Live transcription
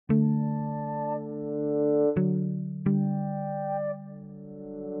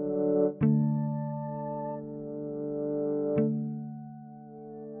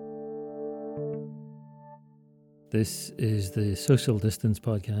This is the Social Distance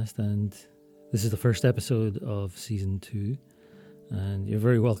Podcast, and this is the first episode of Season 2, and you're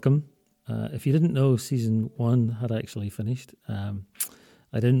very welcome. If you didn't know, Season 1 had actually finished. I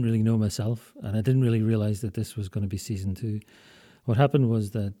didn't really know myself, and I didn't really realise that this was going to be Season 2. What happened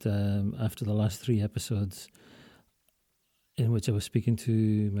was that after the last 3 episodes, in which I was speaking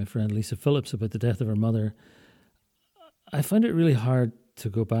to my friend Lisa Phillips about the death of her mother, I found it really hard to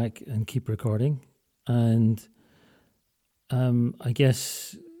go back and keep recording, and I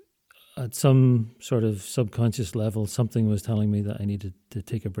guess at some sort of subconscious level, something was telling me that I needed to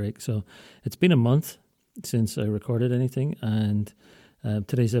take a break. So it's been a month since I recorded anything, and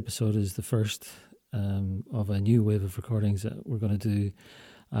today's episode is the first of a new wave of recordings that we're going to do.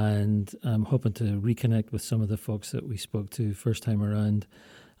 And I'm hoping to reconnect with some of the folks that we spoke to first time around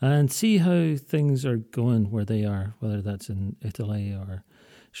and see how things are going where they are, whether that's in Italy or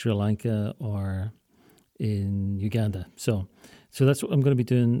Sri Lanka or in Uganda. So that's what I'm going to be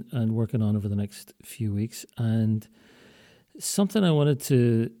doing and working on over the next few weeks. And something I wanted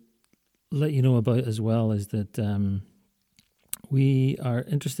to let you know about as well is that we are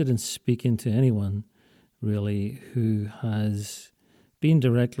interested in speaking to anyone really who has been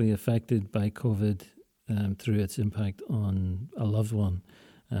directly affected by COVID through its impact on a loved one.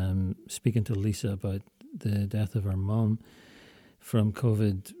 Speaking to Lisa about the death of her mom from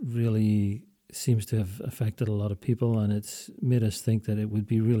COVID really seems to have affected a lot of people, and it's made us think that it would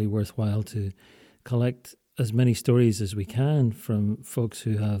be really worthwhile to collect as many stories as we can from folks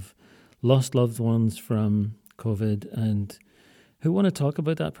who have lost loved ones from COVID and who want to talk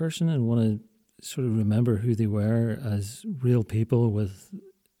about that person and want to sort of remember who they were as real people with,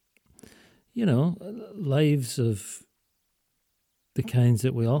 you know, lives of the kinds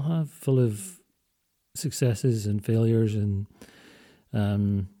that we all have, full of successes and failures and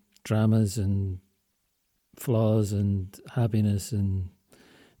dramas and flaws and happiness and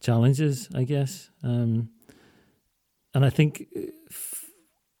challenges, I guess. And I think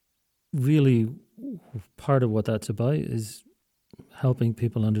really part of what that's about is helping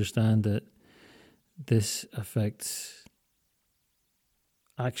people understand that this affects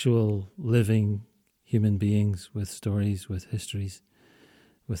actual living human beings with stories, with histories,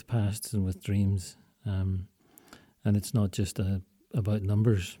 with pasts and with dreams. And it's not just about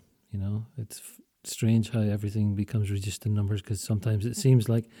numbers. You know, it's strange how everything becomes reduced to numbers, because sometimes it seems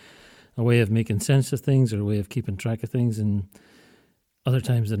like a way of making sense of things or a way of keeping track of things, and other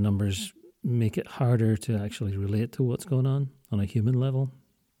times the numbers make it harder to actually relate to what's going on a human level.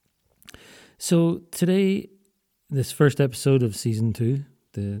 So today, this first episode of Season 2,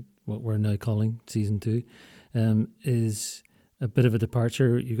 what we're now calling Season 2, is a bit of a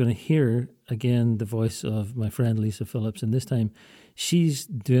departure. You're going to hear again the voice of my friend Lisa Phillips, and this time she's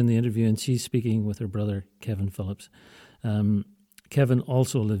doing the interview and she's speaking with her brother Kevin Phillips. Kevin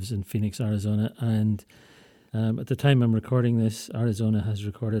also lives in Phoenix, Arizona, and at the time I'm recording this, Arizona has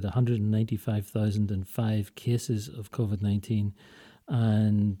recorded 195,005 cases of COVID-19,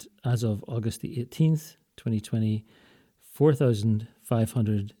 and as of August the 18th, 2020,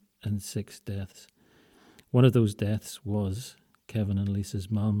 4,506 deaths. One of those deaths was Kevin and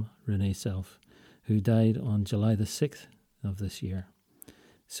Lisa's mum, Rene Self, who died on July the 6th of this year.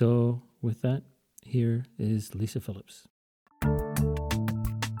 So with that, here is Lisa Phillips.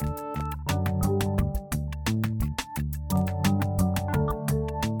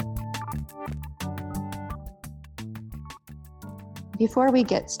 Before we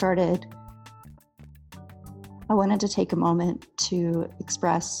get started, I wanted to take a moment to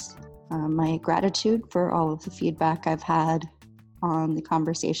express my gratitude for all of the feedback I've had on the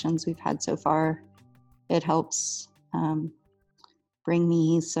conversations we've had so far. It helps bring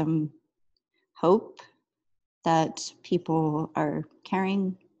me some hope that people are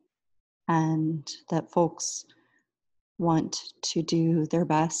caring and that folks want to do their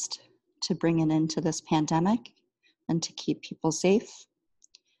best to bring an end to this pandemic and to keep people safe.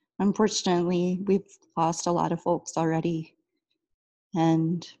 Unfortunately, we've lost a lot of folks already.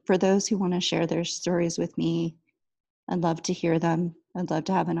 And for those who want to share their stories with me, I'd love to hear them. I'd love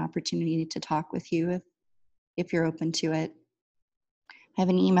to have an opportunity to talk with you if you're open to it. I have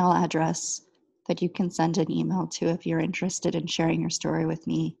an email address that you can send an email to if you're interested in sharing your story with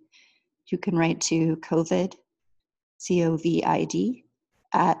me. You can write to COVID, COVID,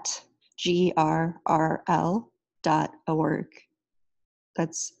 at grrl.org.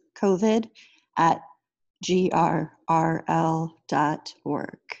 That's COVID at grrl.org.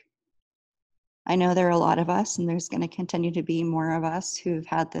 I know there are a lot of us, and there's going to continue to be more of us who've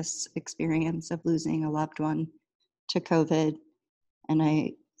had this experience of losing a loved one to COVID. And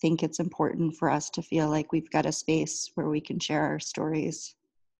I think it's important for us to feel like we've got a space where we can share our stories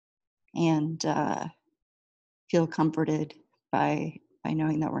and feel comforted by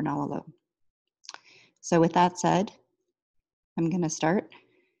knowing that we're not alone. So with that said, I'm going to start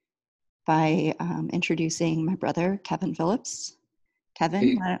by introducing my brother, Kevin Phillips.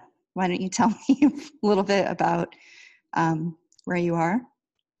 Kevin, why don't you tell me a little bit about where you are?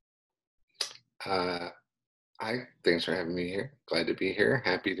 Hi, thanks for having me here. Glad to be here.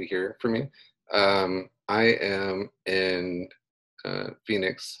 Happy to hear from you. I am in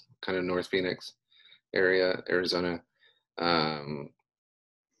Phoenix, kind of North Phoenix area, Arizona,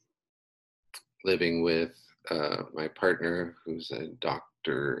 living with my partner, who's a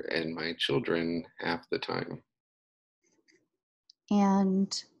doctor, and my children half the time.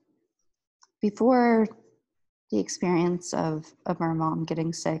 And before the experience of our mom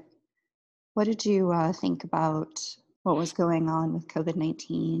getting sick, what did you think about what was going on with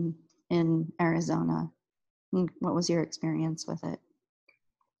COVID-19 in Arizona? And what was your experience with it?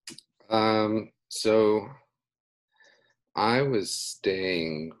 So I was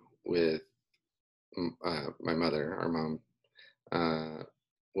staying with my mother, our mom,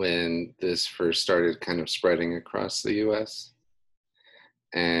 when this first started kind of spreading across the US.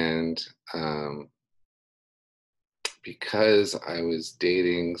 And because I was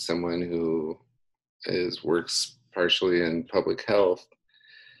dating someone who works partially in public health,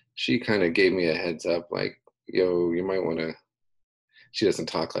 she kind of gave me a heads up, like, yo, you might want to, she doesn't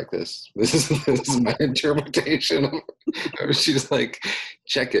talk like this. This is my interpretation of she's like,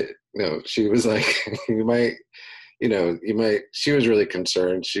 check it. No, she was like, you might, she was really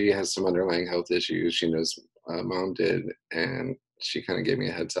concerned. She has some underlying health issues. She knows mom did. And she kind of gave me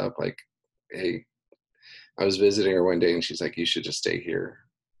a heads up, like, hey, I was visiting her one day and she's like, you should just stay here.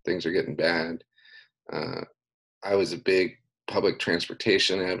 Things are getting bad. I was a big public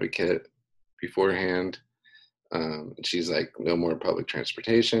transportation advocate beforehand. She's like, no more public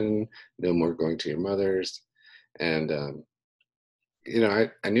transportation, no more going to your mother's. And,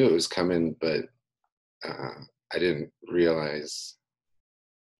 I knew it was coming, but I didn't realize,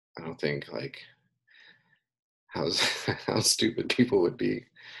 I don't think, like, how stupid people would be.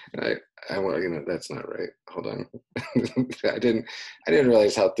 And I want, that's not right. Hold on. I didn't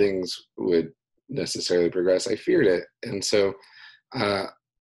realize how things would necessarily progress. I feared it. And so I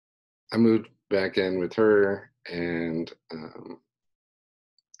moved back in with her, and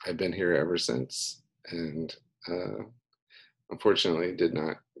I've been here ever since. And unfortunately did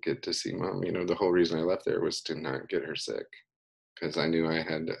not get to see mom. The whole reason I left there was to not get her sick, because I knew I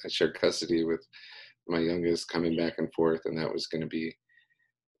shared custody with my youngest coming back and forth, and that was going to be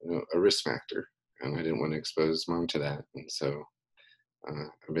a risk factor, and I didn't want to expose mom to that. And so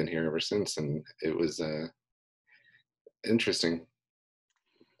I've been here ever since, and it was interesting.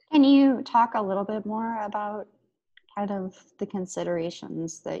 Can you talk a little bit more about kind of the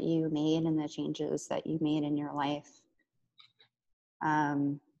considerations that you made and the changes that you made in your life?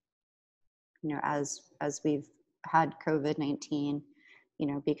 As we've had COVID-19,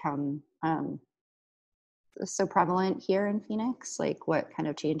 become so prevalent here in Phoenix, like what kind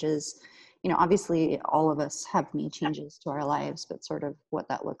of changes, obviously all of us have made changes to our lives, but sort of what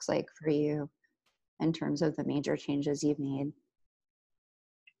that looks like for you in terms of the major changes you've made.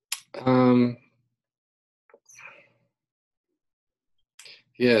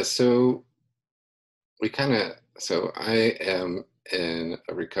 Yeah, so I am in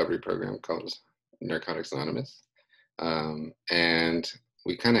a recovery program called Narcotics Anonymous. And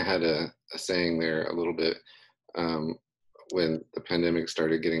we kind of had a saying there a little bit when the pandemic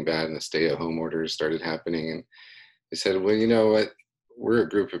started getting bad and the stay-at-home orders started happening. And they said, well, you know what? We're a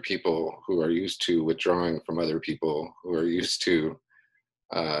group of people who are used to withdrawing from other people, who are used to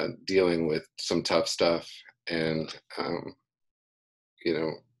dealing with some tough stuff, and,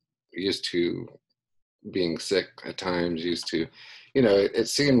 used to being sick at times, used to, it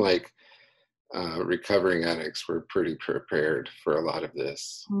seemed like recovering addicts were pretty prepared for a lot of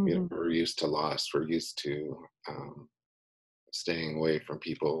this. Mm-hmm. We're used to loss. We're used to staying away from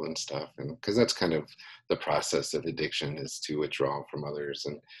people and stuff. And because that's kind of the process of addiction, is to withdraw from others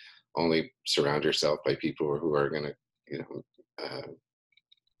and only surround yourself by people who are going to,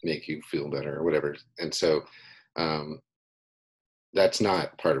 make you feel better or whatever. And so that's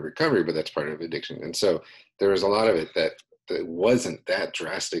not part of recovery, but that's part of addiction. And so there was a lot of it that wasn't that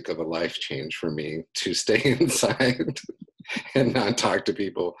drastic of a life change for me to stay inside and not talk to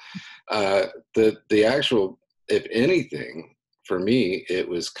people. The actual, if anything, for me, it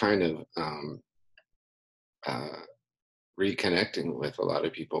was kind of reconnecting with a lot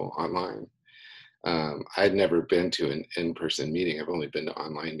of people online. I'd never been to an in-person meeting. I've only been to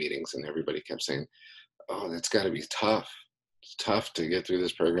online meetings, and everybody kept saying, "Oh, that's got to be tough. It's tough to get through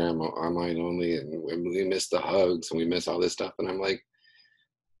this program online only, and we miss the hugs and we miss all this stuff." And I'm like,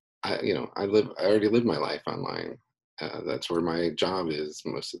 I already live my life online. That's where my job is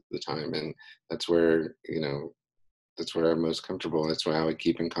most of the time, and that's where that's where I'm most comfortable. That's where I would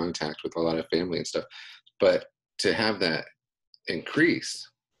keep in contact with a lot of family and stuff. But to have that increase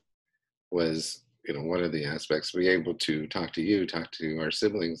was, one of the aspects. Be able to talk to our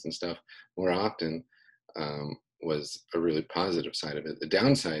siblings and stuff more often, was a really positive side of it. The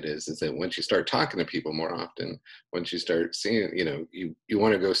downside is that once you start talking to people more often, once you start seeing, you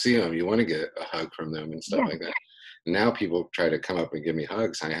want to go see them, you want to get a hug from them and stuff like that. Now people try to come up and give me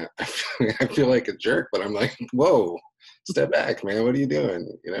hugs. I feel like a jerk, but I'm like, whoa, step back, man. What are you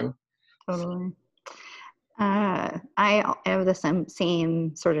doing? Totally. I have the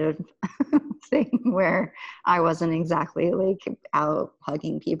same sort of thing where I wasn't exactly like out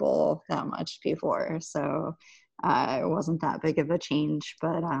hugging people that much before, so it wasn't that big of a change.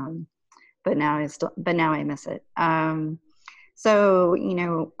 But now I miss it. So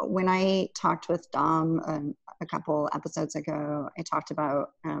when I talked with Dom a couple episodes ago, I talked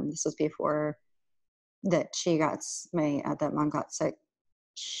about this was before that that mom got sick.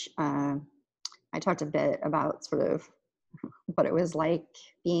 I talked a bit about sort of what it was like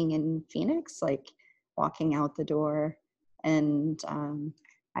being in Phoenix, like walking out the door. And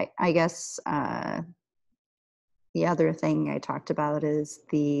I guess the other thing I talked about is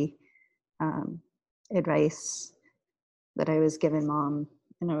the advice that I was giving Mom.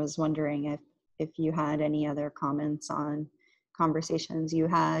 And I was wondering if you had any other comments on conversations you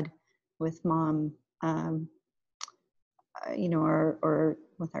had with Mom, or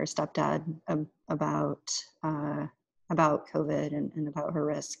with our stepdad about COVID and about her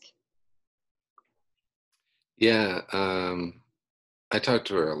risk. Yeah, I talked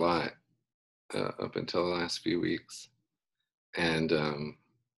to her a lot up until the last few weeks, and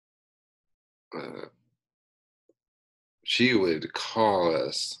she would call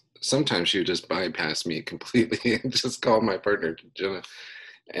us. Sometimes she would just bypass me completely and just call my partner, Jenna.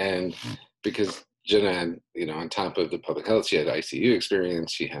 And because Jenna had, on top of the public health, she had ICU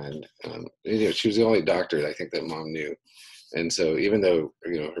experience. She had, she was the only doctor I think that Mom knew. And so even though,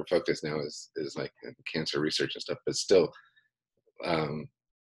 her focus now is like cancer research and stuff, but still,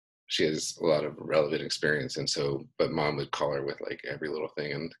 she has a lot of relevant experience. And so, but Mom would call her with like every little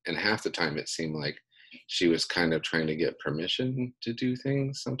thing. And half the time it seemed like she was kind of trying to get permission to do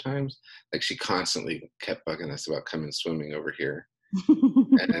things sometimes. Like she constantly kept bugging us about coming swimming over here.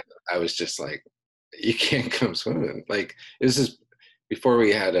 And I was just like, you can't come swimming. Like, this is before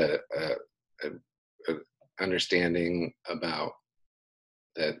we had a understanding about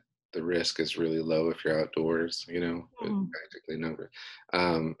that the risk is really low if you're outdoors, practically never,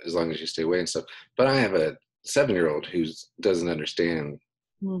 as long as you stay away and stuff. But I have a 7-year-old who doesn't understand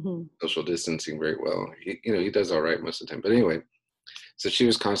social distancing very well. He does all right most of the time. But anyway, so she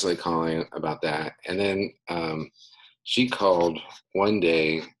was constantly calling about that. And then she called one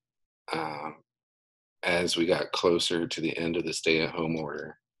day as we got closer to the end of the stay-at-home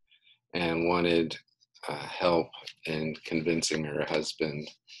order and wanted help in convincing her husband.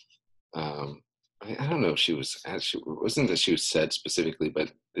 I don't know if she wasn't that she was said specifically,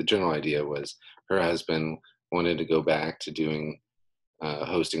 but the general idea was her husband wanted to go back to doing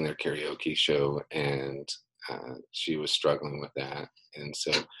hosting their karaoke show, and she was struggling with that. And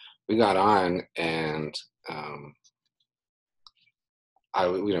so we got on, and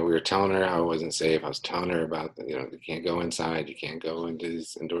we were telling her how it wasn't safe. I was telling her about, you can't go inside, you can't go into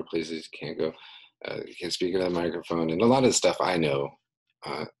these indoor places, you can't go, you can't speak into the microphone. And a lot of the stuff I know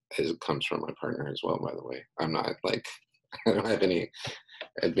comes from my partner as well, by the way. I'm not like, I don't have any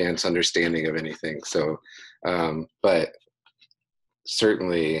advanced understanding of anything. So, but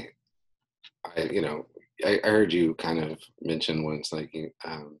certainly, I heard you kind of mention once, like,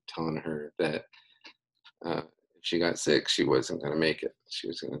 telling her that if she got sick, she wasn't going to make it. She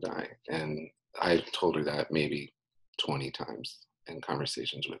was going to die. And I told her that maybe 20 times in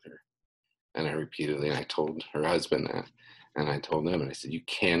conversations with her. And I told her husband that. And I told them, and I said, you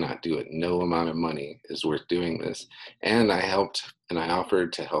cannot do it. No amount of money is worth doing this. And I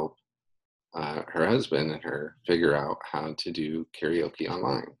offered to help her husband and her figure out how to do karaoke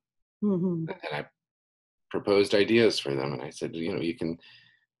online. And I proposed ideas for them. And I said, you can,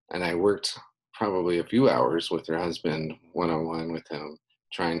 and I worked probably a few hours with her husband one-on-one with him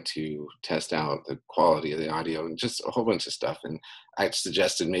trying to test out the quality of the audio and just a whole bunch of stuff. And I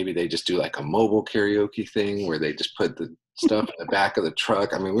suggested maybe they just do like a mobile karaoke thing where they just put the stuff in the back of the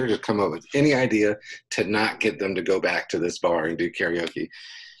truck. I mean, we were just coming up with any idea to not get them to go back to this bar and do karaoke.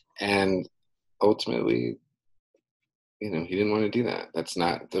 And ultimately, he didn't want to do that. That's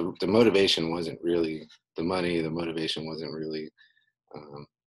not the motivation wasn't really the money. The motivation wasn't really,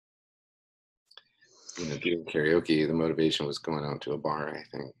 doing karaoke. The motivation was going out to a bar, I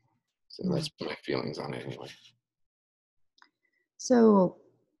think. So that's my feelings on it anyway. So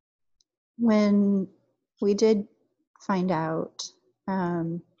when we did find out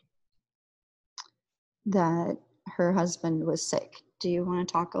that her husband was sick, do you want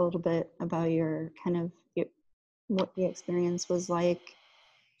to talk a little bit about what the experience was like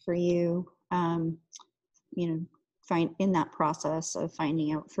for you, in that process of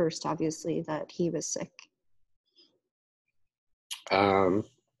finding out first, obviously, that he was sick? I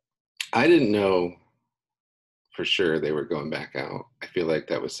didn't know for sure they were going back out. I feel like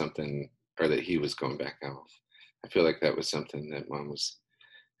that was something, or that he was going back out. I feel like that was something that Mom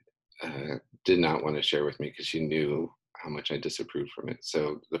did not want to share with me because she knew how much I disapproved from it.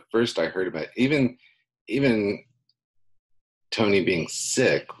 So the first I heard about even Tony being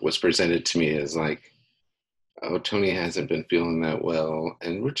sick was presented to me as like, oh, Tony hasn't been feeling that well,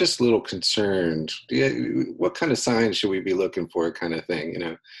 and we're just a little concerned. Yeah, what kind of signs should we be looking for, kind of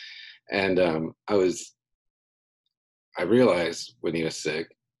thing, And I realized when he was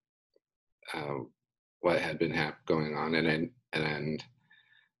sick what had been going on, and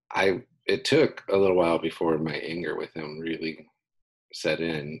it took a little while before my anger with him really set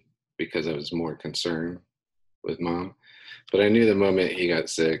in because I was more concerned with Mom. But I knew the moment he got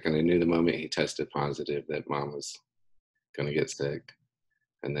sick, and I knew the moment he tested positive, that Mom was going to get sick,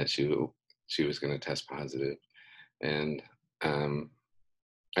 and that she was going to test positive. And I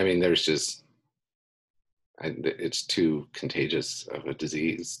mean, there's just it's too contagious of a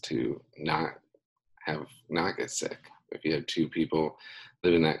disease to not get sick if you have two people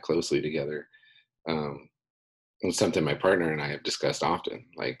living that closely together. It's something my partner and I have discussed often.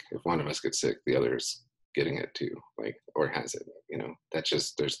 Like, if one of us gets sick, the other's getting it too, like, or has it. That's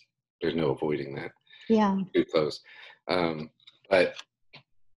just there's no avoiding that. Yeah. Too close. But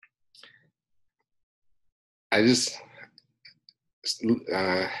I just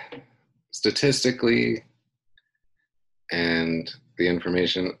statistically and the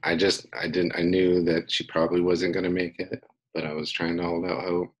information, I knew that she probably wasn't going to make it, but I was trying to hold out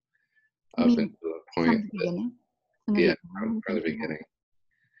hope up until the point. From the beginning? From the beginning.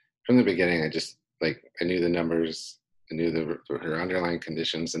 From the beginning, I knew the numbers. I knew her underlying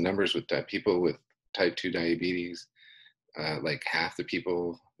conditions. The numbers with people with type 2 diabetes, like half the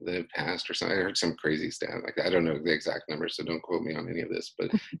people that have passed or something. I heard some crazy stat. Like, I don't know the exact numbers, so don't quote me on any of this,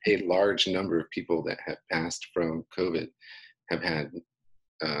 but a large number of people that have passed from COVID have had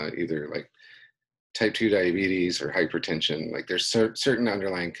either like type 2 diabetes or hypertension. Like, there's certain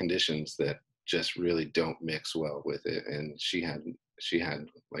underlying conditions that just really don't mix well with it. And she had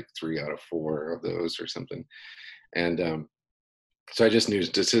like 3 out of 4 of those or something. And so I just knew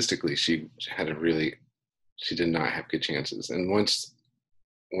statistically she did not have good chances. And once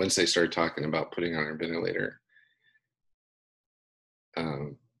they started talking about putting her on a ventilator,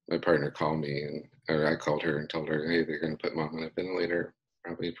 my partner called me, or I called her and told her, hey, they're going to put Mom on a ventilator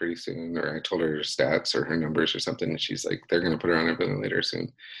probably pretty soon. Or I told her stats or her numbers or something, and she's like, they're going to put her on a ventilator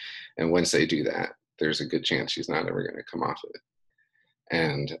soon. And once they do that, there's a good chance she's not ever going to come off of it.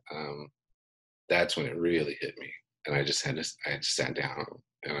 And that's when it really hit me. And I just sat down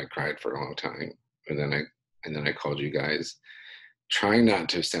and I cried for a long time. And then I called you guys, trying not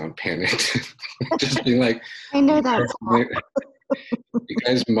to sound panicked, just being like, I know that. You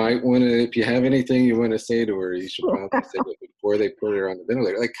guys might want to, if you have anything you want to say to her, you should probably say it before they put her on the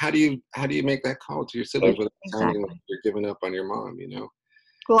ventilator. Like, how do you make that call to your siblings without sounding like you're giving up on your mom,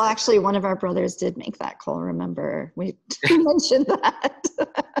 Well, actually, one of our brothers did make that call. Remember, we mentioned that.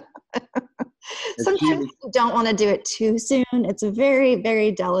 Sometimes you don't want to do it too soon. It's a very,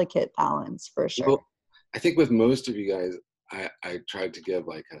 very delicate balance, for sure. Well, I think with most of you guys, I tried to give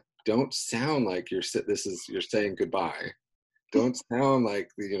like don't sound like you're saying goodbye. Don't sound like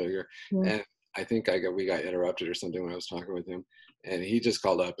you're. Yeah. And I think we got interrupted or something when I was talking with him, and he just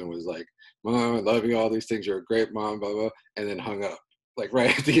called up and was like, "Mom, I love you. All these things. You're a great mom." Blah blah, and then hung up like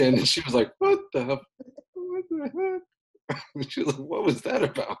right at the end. And she was like, "What the heck?" She was like, "What was that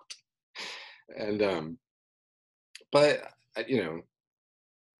about?" And but it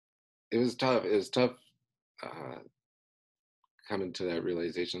was tough. It was tough coming to that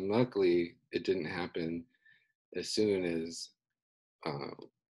realization. Luckily, it didn't happen as soon as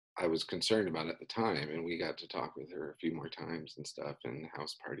I was concerned about at the time, and we got to talk with her a few more times and stuff, and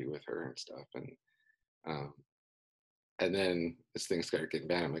house party with her and stuff, um, and then this thing started getting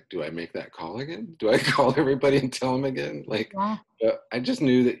bad. I'm like, do I make that call again? Do I call everybody and tell them again? Like, Yeah. I just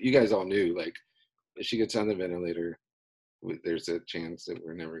knew that you guys all knew, like, if she gets on the ventilator, there's a chance that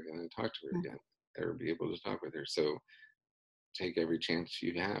we're never going to talk to her again, or be able to talk with her. So take every chance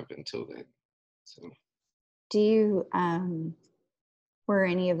you have until then. So. Do you, were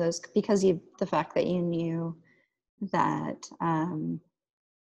any of those, because the fact that you knew that,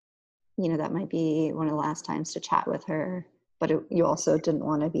 that might be one of the last times to chat with her, but you also didn't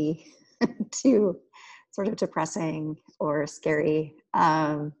want to be too sort of depressing or scary.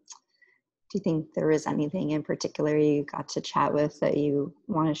 Do you think there was anything in particular you got to chat with that you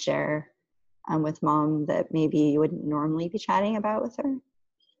want to share with Mom that maybe you wouldn't normally be chatting about with her?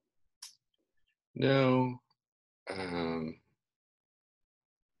 No,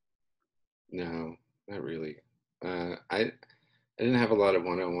 no, not really. I didn't have a lot of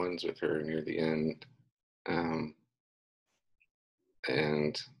one-on-ones with her near the end,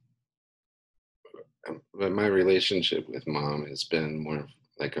 and but my relationship with Mom has been more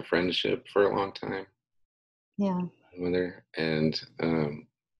like a friendship for a long time. Yeah. With her, and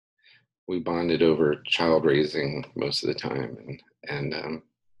we bonded over child raising most of the time, and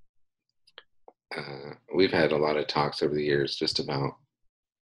we've had a lot of talks over the years just about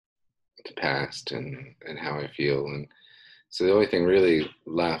the past and how I feel, and so the only thing really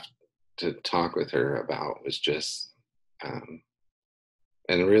left to talk with her about was just, and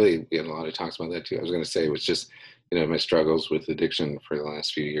really we had a lot of talks about that too. I was going to say it was just, my struggles with addiction for the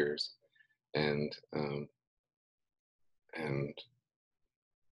last few years, and and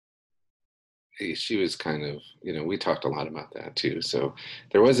she was kind of, we talked a lot about that too. So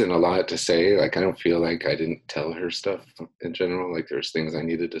there wasn't a lot to say. Like, I don't feel like I didn't tell her stuff in general. Like, there's things I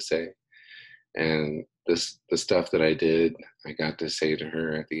needed to say. And the stuff that I did, I got to say to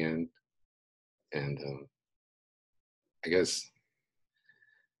her at the end. And I guess,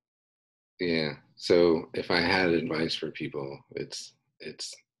 yeah. So if I had advice for people, it's,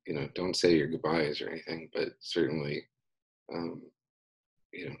 don't say your goodbyes or anything, but certainly, um,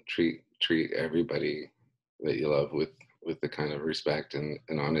 treat everybody that you love with the kind of respect and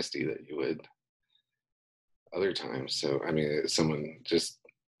honesty that you would other times. So I mean, someone just,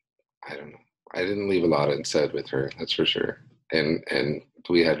 I don't know, I didn't leave a lot unsaid with her, that's for sure. And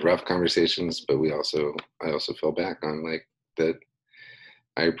we had rough conversations, but I also fell back on, like, that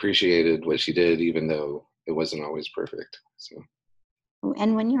I appreciated what she did, even though it wasn't always perfect. So.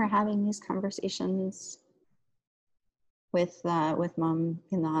 And when you were having these conversations with Mom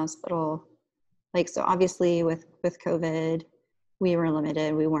in the hospital, like, so obviously with COVID, we were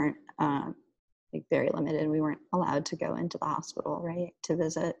limited. We weren't like very limited. We weren't allowed to go into the hospital, right, to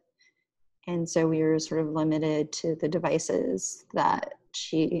visit. And so we were sort of limited to the devices that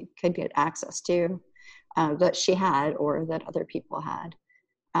she could get access to, that she had or that other people had.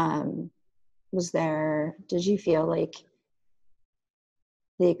 Did you feel like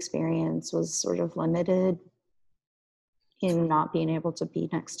the experience was sort of limited in not being able to be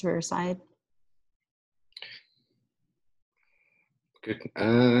next to her side? Good.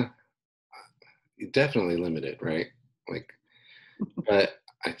 Definitely limited, right? Like, but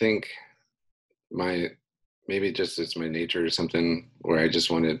I think maybe just it's my nature or something, where I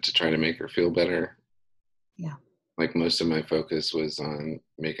just wanted to try to make her feel better. Yeah. Like, most of my focus was on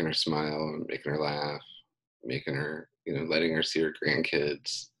making her smile and making her laugh, making her, letting her see her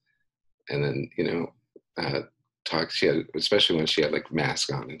grandkids, and then, talk. She had, especially when she had like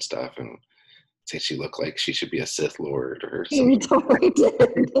mask on and stuff, and say she looked like she should be a Sith Lord or something. You totally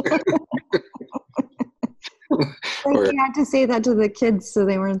did. Like, you had to say that to the kids so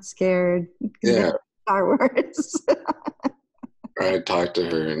they weren't scared. Yeah. Star Wars. Or I'd talk to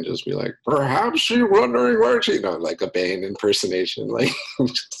her and just be like, perhaps she's wondering where she, like a Bane impersonation, like.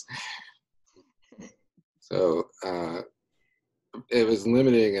 So it was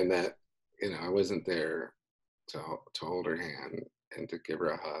limiting in that, I wasn't there to hold her hand and to give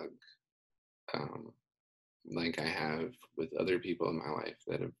her a hug, like I have with other people in my life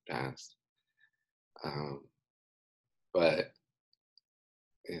that have passed. But,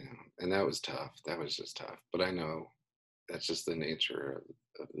 and that was tough. That was just tough. But I know that's just the nature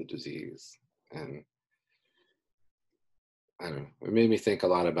of the disease. And I don't know, it made me think a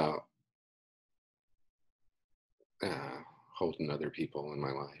lot about holding other people in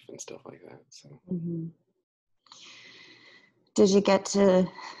my life and stuff like that. So. Mm-hmm. Did you get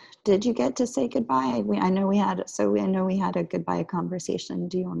to say goodbye? I know we had a goodbye conversation.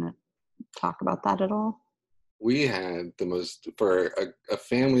 Do you want to talk about that at all? we had the most, for a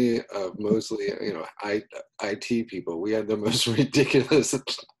family of mostly, IT people, we had the most ridiculous,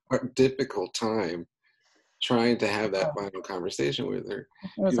 difficult time trying to have that final conversation with her.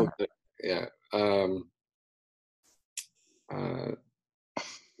 People, yeah.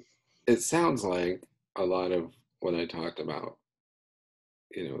 It sounds like a lot of what I talked about,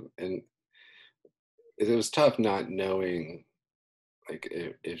 and it was tough not knowing, like,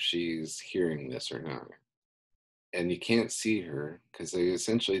 if she's hearing this or not. And you can't see her because they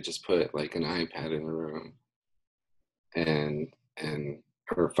essentially just put like an iPad in the room and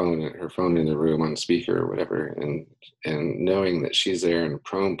her phone in the room on speaker or whatever, and knowing that she's there in a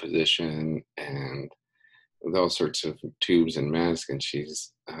prone position and with all sorts of tubes and masks, and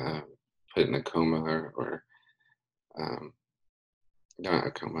she's put in a coma or not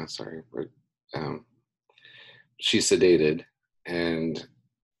a coma, sorry, but she's sedated, and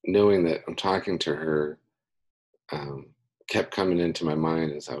knowing that I'm talking to her kept coming into my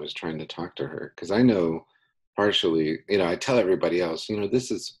mind as I was trying to talk to her, because I know partially, I tell everybody else,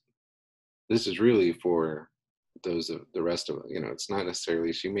 this is really for those of the rest of it. It's not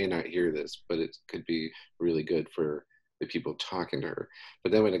necessarily, she may not hear this, but it could be really good for the people talking to her.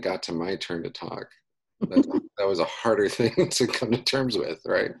 But then when it got to my turn to talk, that was a harder thing to come to terms with,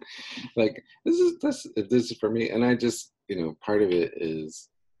 right? Like, this is for me. And I just, part of it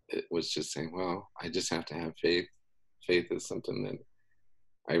was just saying, well, I just have to have faith. Faith is something that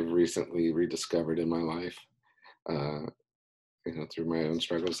I've recently rediscovered in my life, through my own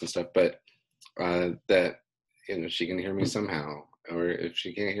struggles and stuff. But that, she can hear me somehow, or if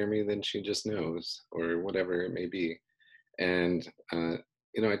she can't hear me, then she just knows, or whatever it may be. And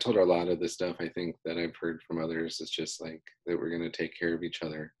I told her a lot of the stuff I think that I've heard from others. It's just like that we're going to take care of each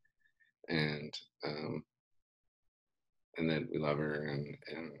other, and that we love her, and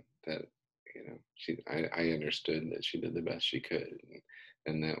that I understood that she did the best she could,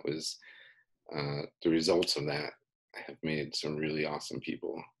 and that was the results of that have made some really awesome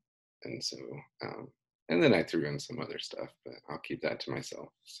people. And so and then I threw in some other stuff, but I'll keep that to myself.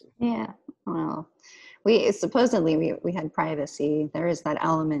 So. Yeah, well, we supposedly we had privacy. There is that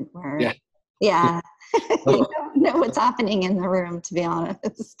element where you don't know what's happening in the room, to be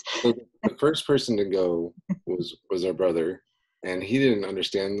honest. So the first person to go was our brother, and he didn't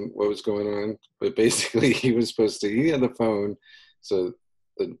understand what was going on, but basically he had the phone, so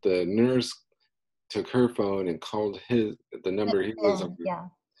the nurse took her phone and called the number he was on. Yeah.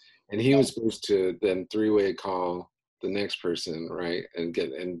 And he was supposed to then three-way call the next person, right, and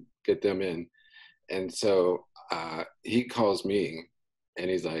get them in. And so he calls me, and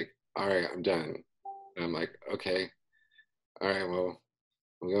he's like, "All right, I'm done." And I'm like, "Okay, all right, well,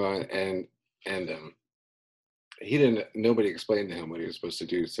 we'll go on." And nobody explained to him what he was supposed to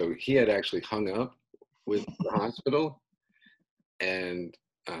do. So he had actually hung up with the hospital and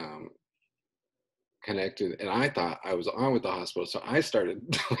connected, and I thought I was on with the hospital, so I started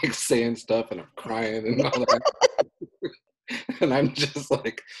like saying stuff, and I'm crying and all that. And I'm just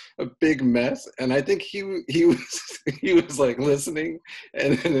like a big mess. And I think he was like listening,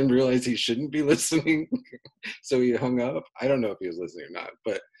 and then realized he shouldn't be listening, so he hung up. I don't know if he was listening or not,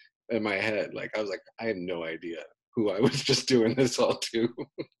 but in my head, like, I was like, I had no idea who I was just doing this all to.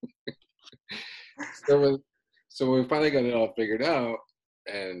 So when we finally got it all figured out,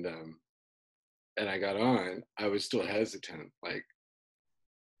 and I got on, I was still hesitant. Like,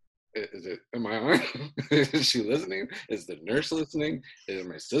 am I on? Is she listening? Is the nurse listening? Is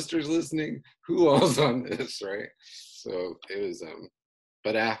my sister's listening? Who all's on this, right? So it was,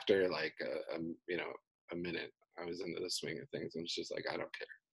 but after like, a minute, I was into the swing of things, and it's just like, I don't care.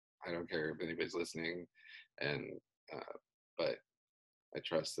 I don't care if anybody's listening. And, but I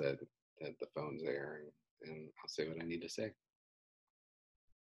trust that the phone's there, and I'll say what I need to say.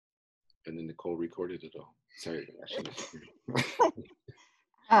 And then Nicole recorded it all. Sorry, I shouldn't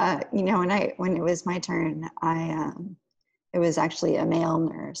have. When it was my turn, it was actually a male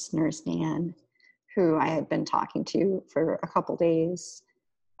nurse, Nurse Dan, who I had been talking to for a couple days,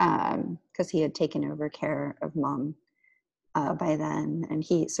 because he had taken over care of Mom by then, and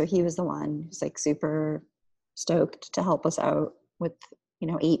he was the one who's like super stoked to help us out with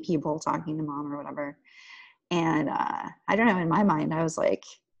 8 people talking to Mom or whatever. And I don't know, in my mind, I was like,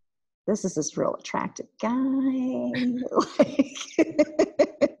 this is this real attractive guy. Like,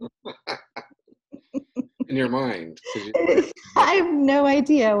 in your mind, I have no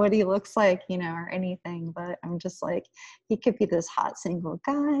idea what he looks like, or anything, but I'm just like, he could be this hot single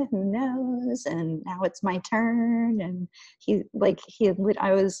guy, who knows? And now it's my turn. And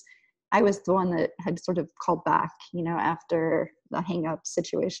I was the one that had sort of called back, after the hang up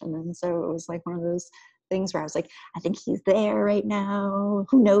situation. And so it was like one of those things where I was like, I think he's there right now.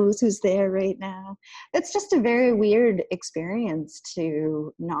 Who knows who's there right now? It's just a very weird experience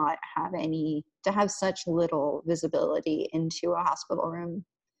to not have to have such little visibility into a hospital room.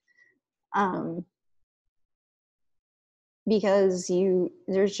 Because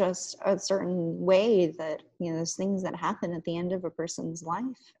there's just a certain way that, there's things that happen at the end of a person's life.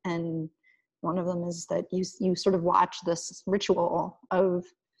 And one of them is that you sort of watch this ritual of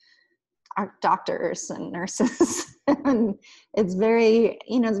our doctors and nurses. And it's very,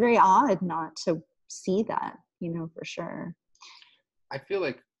 it's very odd not to see that, for sure. I feel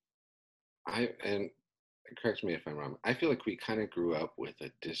like and correct me if I'm wrong, I feel like we kind of grew up with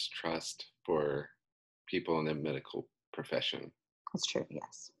a distrust for people in the medical profession. That's true,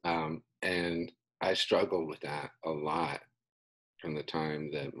 yes. And I struggled with that a lot from the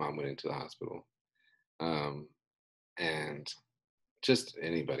time that Mom went into the hospital. And just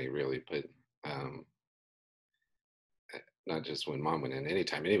anybody really, but not just when Mom went in,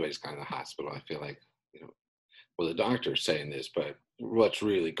 anytime anybody's gone to the hospital, I feel like, well, the doctor's saying this, but what's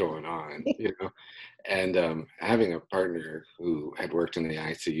really going on, And having a partner who had worked in the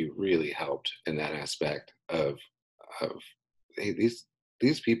ICU really helped in that aspect of hey,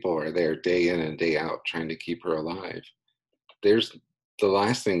 these people are there day in and day out trying to keep her alive. There's the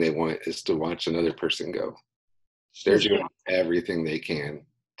last thing they want is to watch another person go. They're doing everything they can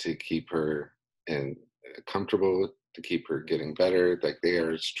to keep her and comfortable, to keep her getting better. Like, they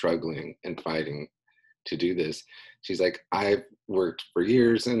are struggling and fighting to do this. She's like, I've worked for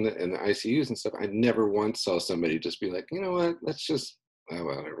years in the ICUs and stuff. I never once saw somebody just be like, you know what, let's just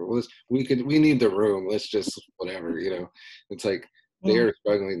whatever. We need the room. Let's just whatever. It's like they are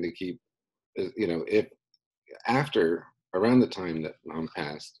struggling to keep. If after around the time that Mom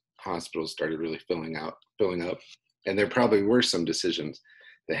passed, hospitals started really filling up, and there probably were some decisions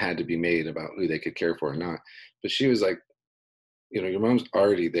that had to be made about who they could care for or not. But she was like, your mom's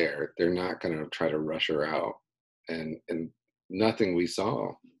already there. They're not going to try to rush her out. And nothing we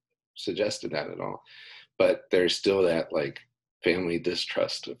saw suggested that at all. But there's still that like family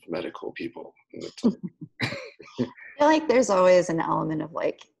distrust of medical people. I feel like there's always an element of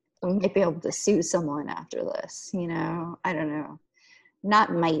like, we might be able to sue someone after this, I don't know.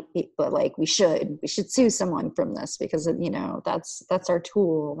 Not might be, but like we should sue someone from this because, that's our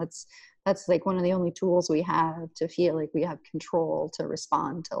tool. That's like one of the only tools we have to feel like we have control to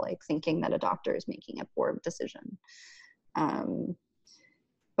respond to like thinking that a doctor is making a poor decision.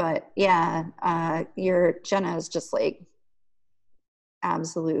 But yeah, Jenna is just like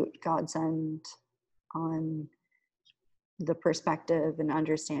absolute godsend on the perspective and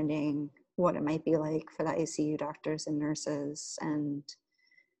understanding what it might be like for the ICU doctors and nurses, and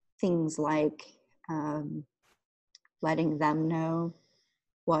things like letting them know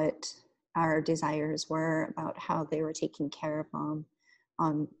what our desires were about how they were taking care of Mom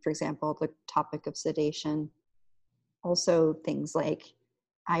on, for example, the topic of sedation. Also things like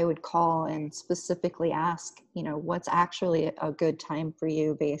I would call and specifically ask, what's actually a good time for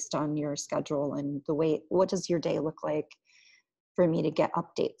you based on your schedule and the way, what does your day look like for me to get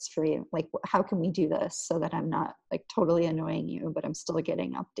updates for you? Like, how can we do this so that I'm not like totally annoying you, but I'm still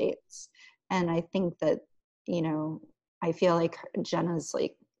getting updates? And I think that, I feel like Jenna's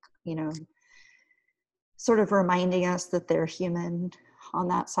like, sort of reminding us that they're human on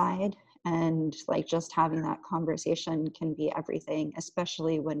that side. And like just having that conversation can be everything,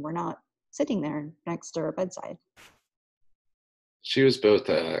 especially when we're not sitting there next to her bedside. She was both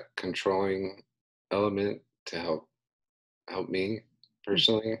a controlling element to help me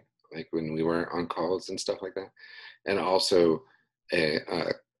personally, like when we were on calls and stuff like that, and also a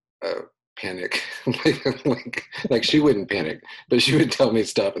panic. like she wouldn't panic, but she would tell me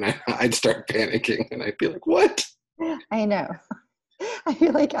stuff, and I'd start panicking, and I'd be like, "What?" I know. I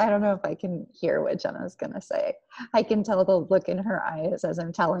feel like I don't know if I can hear what Jenna's going to say. I can tell the look in her eyes as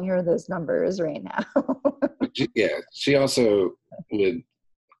I'm telling her those numbers right now. She also would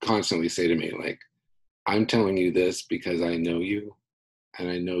constantly say to me, like, I'm telling you this because I know you, and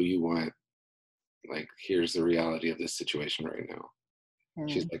I know you want, like, here's the reality of this situation right now.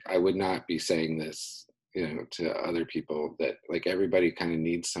 She's like, I would not be saying this, to other people, that like everybody kind of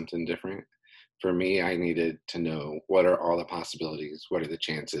needs something different. For me, I needed to know what are all the possibilities, what are the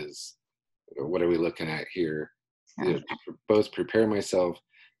chances, what are we looking at here, to both prepare myself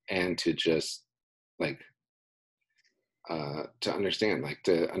and to just like to understand,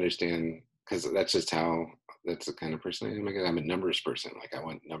 because that's the kind of person I am. Like, I'm a numbers person. Like, I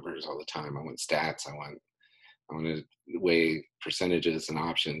want numbers all the time. I want stats. I want to weigh percentages and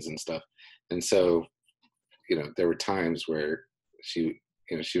options and stuff. And so, there were times where she,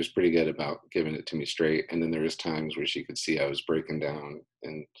 she was pretty good about giving it to me straight. And then there was times where she could see I was breaking down,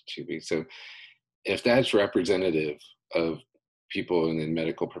 and she'd be, so if that's representative of people in the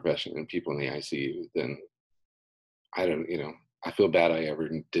medical profession and people in the ICU, then I don't, I feel bad I ever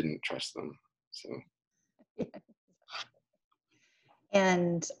didn't trust them. So.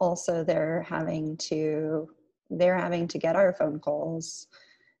 And also they're having to get our phone calls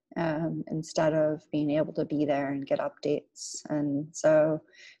instead of being able to be there and get updates. And so,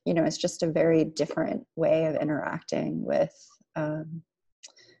 it's just a very different way of interacting with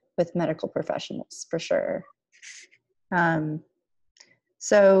medical professionals, for sure.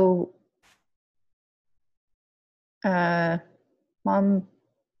 So Mom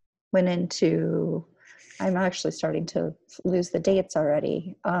went into, I'm actually starting to lose the dates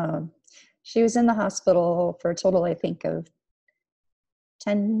already. She was in the hospital for a total, I think, of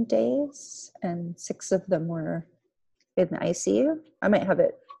 10 days, and 6 of them were in the ICU. I may have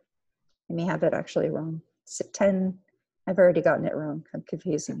it actually wrong. 10, I've already gotten it wrong. I'm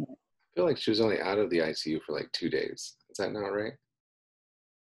confusing it. I feel like she was only out of the ICU for like 2 days. Is that not right?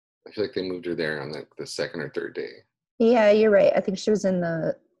 I feel like they moved her there on the second or third day. Yeah, you're right. I think she was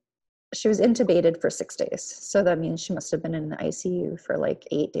intubated for 6 days. So that means she must have been in the ICU for like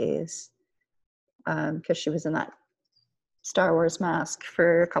 8 days. Because she was in that Star Wars mask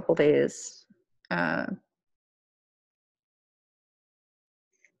for a couple days. And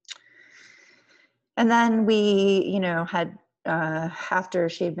then we, had, after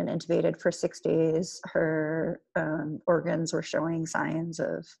she'd been intubated for 6 days, her organs were showing signs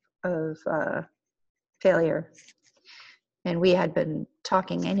of failure. And we had been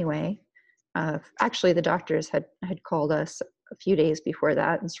talking anyway. Actually, the doctors had called us a few days before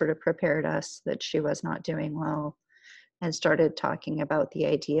that and sort of prepared us that she was not doing well, and started talking about the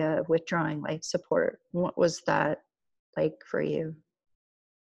idea of withdrawing life support. What was that like for you?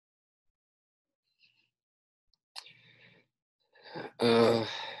 I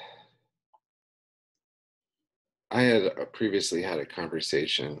had previously had a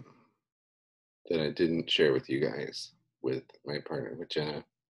conversation that I didn't share with you guys, with my partner, with Jenna.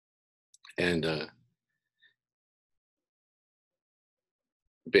 And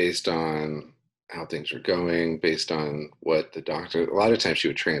based on how things were going, based on what the doctor, a lot of times she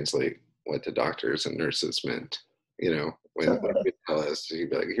would translate what the doctors and nurses meant, when they tell us, she'd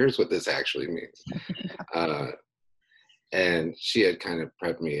be like, here's what this actually means. And she had kind of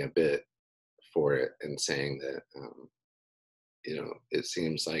prepped me a bit for it, and saying that, it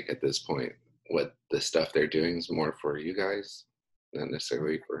seems like at this point, what the stuff they're doing is more for you guys, not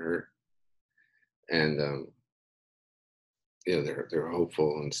necessarily for her. And, they're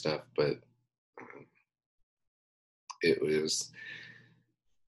hopeful and stuff, but it was,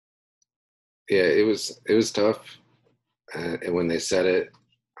 it was tough. And when they said it,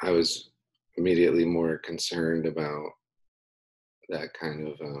 I was immediately more concerned about that kind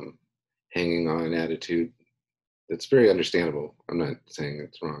of hanging on attitude. That's very understandable. I'm not saying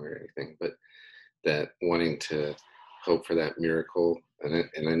it's wrong or anything, but that wanting to hope for that miracle. And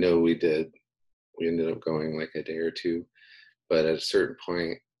I know we did. We ended up going like a day or two, but at a certain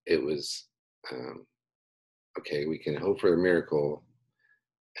point, it was, okay, we can hope for a miracle,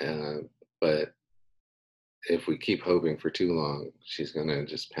 but if we keep hoping for too long, she's going to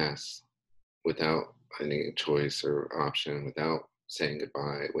just pass without any choice or option, without saying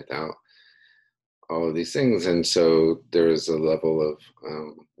goodbye, without all of these things. And so there is a level of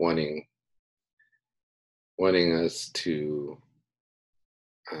wanting us to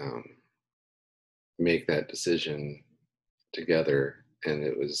make that decision together. And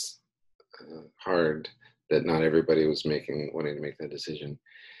it was hard that not everybody was wanting to make that decision.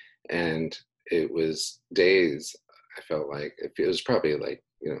 And it was days. I felt like it was probably like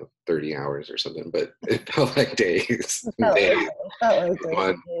 30 hours or something, but it felt like days. It felt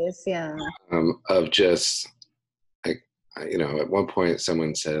like days, yeah. Of just like, at one point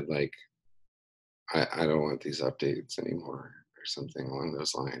someone said like, I don't want these updates anymore, or something along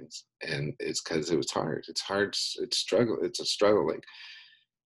those lines. And it's because it was hard. It's hard. It's a struggle. Like,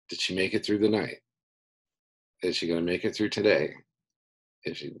 did she make it through the night? Is she going to make it through today?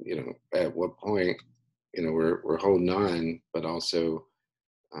 If she, at what point, we're holding on, but also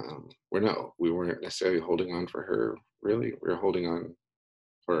we weren't necessarily holding on for her. Really, we were holding on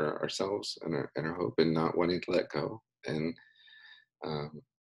for ourselves and our hope, and not wanting to let go. And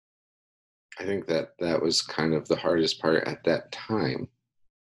I think that was kind of the hardest part at that time.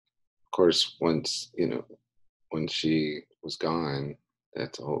 Of course, once when she was gone,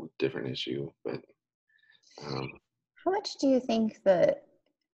 that's a whole different issue. But how much do you think that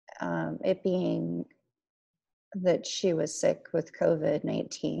it being that she was sick with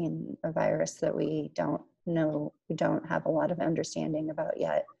COVID-19, a virus that we don't know, we don't have a lot of understanding about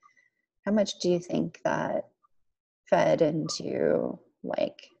yet. How much do you think that fed into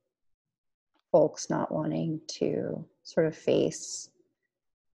like folks not wanting to sort of face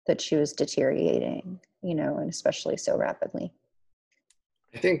that she was deteriorating, and especially so rapidly?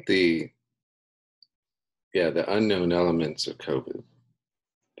 I think the unknown elements of COVID,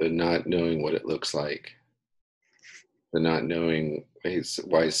 the not knowing what it looks like, the not knowing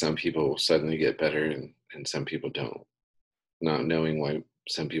why some people suddenly get better and some people don't, not knowing why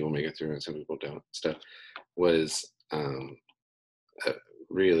some people make it through and some people don't, stuff was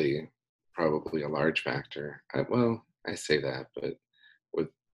really probably a large factor. I say that, but with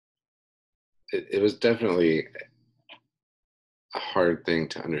it was definitely a hard thing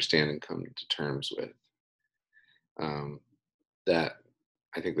to understand and come to terms with. That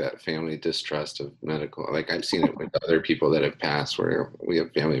I think that family distrust of medical, like I've seen it with other people that have passed, where we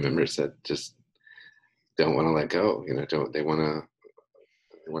have family members that just don't want to let go. They want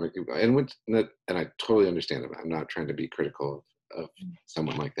to keep, and I totally understand it. I'm not trying to be critical of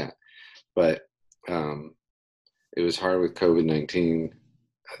someone like that, but it was hard with COVID-19.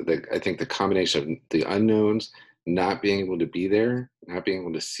 I think the combination of the unknowns, not being able to be there, not being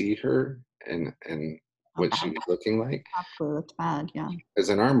able to see her, and what she was looking like. Absolutely looked bad, yeah. Because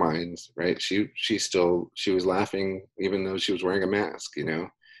in our minds, right, she was laughing even though she was wearing a mask,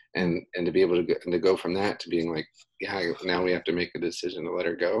 and to be able to go from that to being like, yeah, now we have to make a decision to let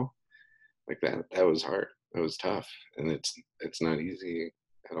her go, like that was hard. It was tough, and it's not easy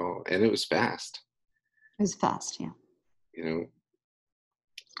at all, and it was fast. It was fast, yeah. Yeah.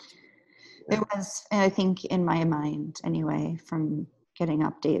 It was, I think, in my mind anyway, from getting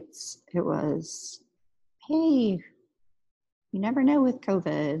updates, it was, hey, you never know with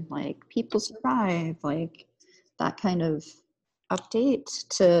COVID, like people survive, like that kind of update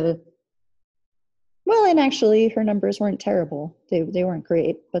to, well, and actually her numbers weren't terrible. They weren't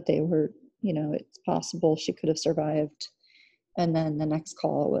great, but they were, it's possible she could have survived. And then the next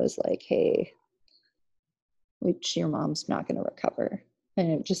call was like, hey, your mom's not going to recover. And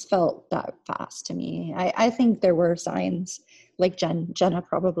it just felt that fast to me. I think there were signs, like Jenna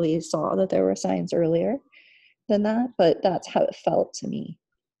probably saw that there were signs earlier than that, but that's how it felt to me.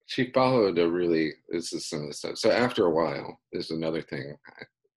 She followed this is some of the stuff. So after a while, there's another thing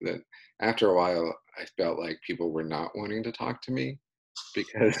that after a while, I felt like people were not wanting to talk to me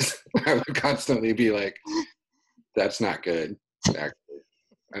because I would constantly be like, that's not good, actually.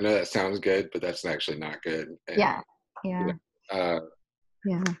 I know that sounds good, but that's actually not good. And, Yeah.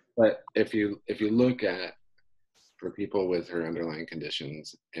 yeah. But if you look at, for people with her underlying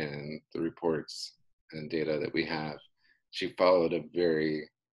conditions and the reports and data that we have, she followed a very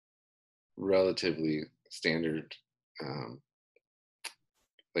relatively standard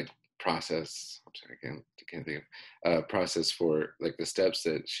like process. I'm sorry, I can't think of process for like the steps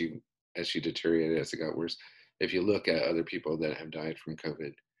that as she deteriorated, as it got worse. If you look at other people that have died from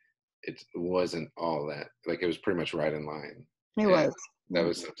COVID, it wasn't all that, like it was pretty much right in line. It was. That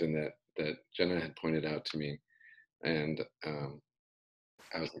was something that Jenna had pointed out to me, and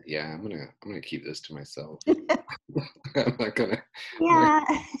I was like, yeah, I'm gonna keep this to myself. I'm not gonna. Yeah.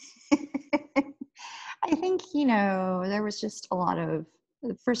 I think, there was just a lot of,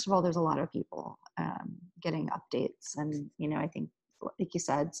 first of all, there's a lot of people getting updates. And, I think, like you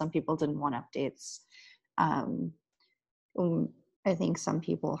said, some people didn't want updates. I think some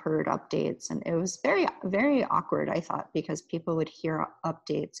people heard updates, and it was very, very awkward, I thought, because people would hear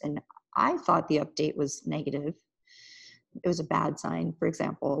updates, and I thought the update was negative. It was a bad sign, for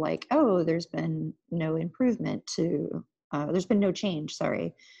example, like, oh, there's been no improvement there's been no change,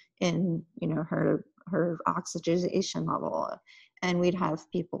 in, her oxygenation level. And we'd have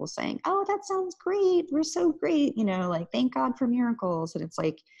people saying, oh, that sounds great. We're so great. Like, thank God for miracles. And it's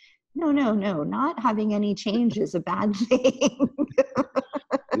like, no, not having any change is a bad thing.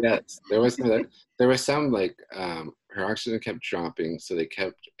 Yes, there was some like her oxygen kept dropping, so they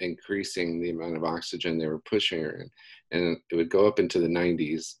kept increasing the amount of oxygen they were pushing her in, and it would go up into the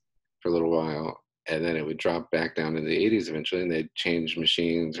 90s for a little while, and then it would drop back down in the 80s eventually, and they'd change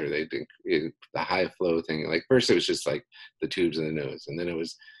machines, or they'd the high flow thing. Like first it was just like the tubes in the nose, and then it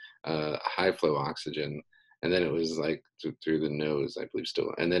was high flow oxygen, and then it was like through the nose, I believe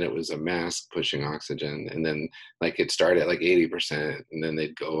still, and then it was a mask pushing oxygen, and then like it started at like 80%, and then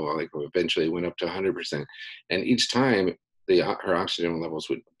they'd go like eventually went up to 100%, and each time her oxygen levels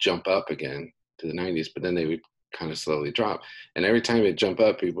would jump up again to the 90s, but then they would kind of slowly drop, and every time it jump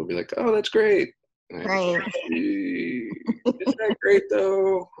up, people would be like, oh, that's great. Right. It's not great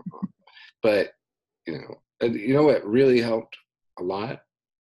though. But you know what really helped a lot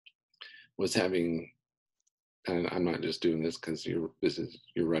was having, and I'm not just doing this because you're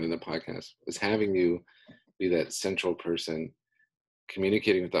running the podcast, was having you be that central person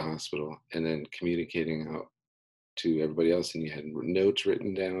communicating with the hospital and then communicating out to everybody else, and you had notes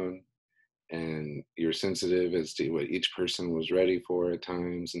written down and you're sensitive as to what each person was ready for at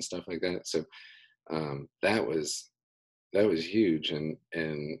times and stuff like that. So that was huge and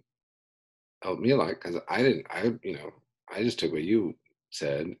helped me a lot, because I just took what you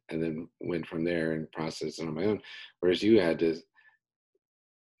said and then went from there and processed it on my own, whereas you had this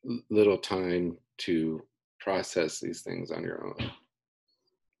little time to process these things on your own.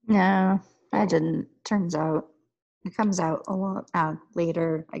 No, I didn't. Turns out it comes out a lot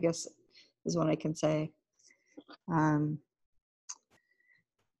later, I guess, is what I can say.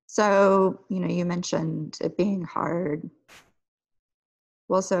 So, you mentioned it being hard.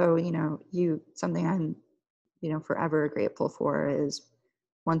 Well, so, something I'm, forever grateful for is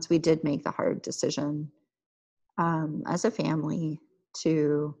once we did make the hard decision as a family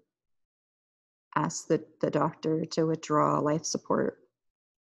to ask the doctor to withdraw life support.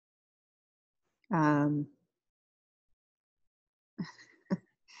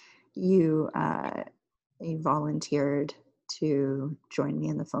 You volunteered to join me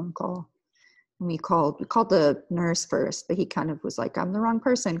in the phone call. And we called the nurse first, but he kind of was like, I'm the wrong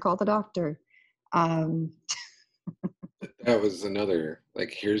person, call the doctor. That was another,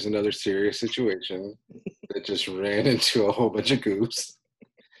 like, here's another serious situation that just ran into a whole bunch of goofs.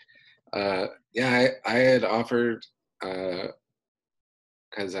 I had offered,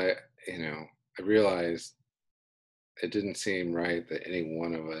 because I realized it didn't seem right that any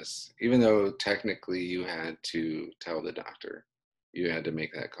one of us, even though technically you had to tell the doctor, you had to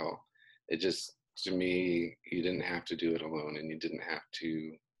make that call. It just, to me, you didn't have to do it alone, and you didn't have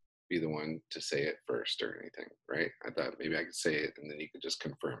to be the one to say it first or anything, right? I thought maybe I could say it and then you could just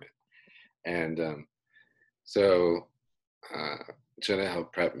confirm it. And so Jenna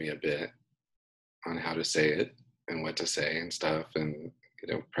helped prep me a bit on how to say it and what to say and stuff, and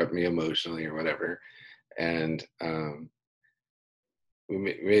prep me emotionally or whatever. And we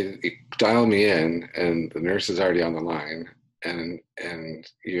made dial me in, and the nurse is already on the line, and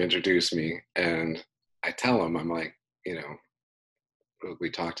you introduce me, and I tell him, I'm like,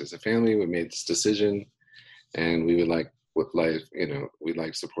 we talked as a family, we made this decision, and we would like we'd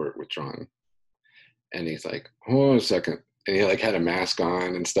like support withdrawn. And he's like, hold on a second. And he had a mask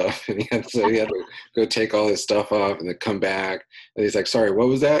on and stuff. And he had to go take all his stuff off and then come back. And he's like, sorry, what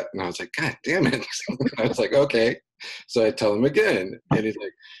was that? And I was like, God damn it. I was like, okay. So I tell him again. And he's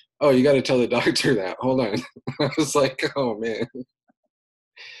like, oh, you got to tell the doctor that. Hold on. I was like, oh, man.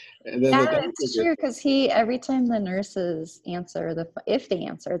 And then it's true, because every time the nurses answer if they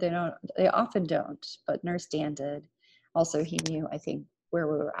answer, they often don't, but Nurse Dan did. Also, he knew, I think, where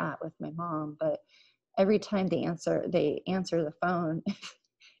we were at with my mom, but every time they answer the phone,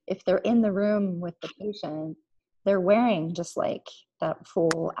 if they're in the room with the patient, they're wearing just like that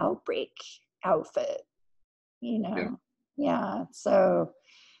full outbreak outfit, Yeah. So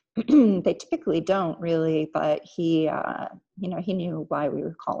they typically don't really, but he knew why we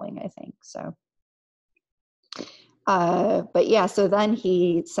were calling, I think. So, but yeah, so then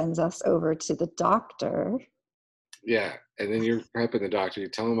he sends us over to the doctor. Yeah. And then you're prepping the doctor, you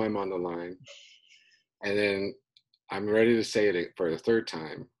tell him I'm on the line. And then I'm ready to say it for the third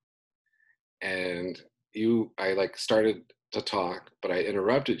time. And I started to talk, but I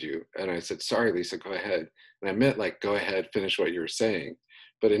interrupted you. And I said, sorry, Lisa, go ahead. And I meant go ahead, finish what you were saying.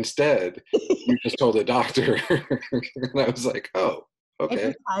 But instead, you just told the doctor. And I was like, oh, okay. I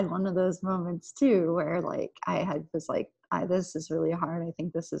just had one of those moments too, where this is really hard. I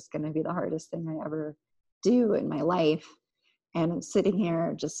think this is going to be the hardest thing I ever do in my life. And I'm sitting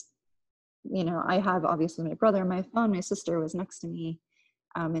here just, I have obviously my brother on my phone. My sister was next to me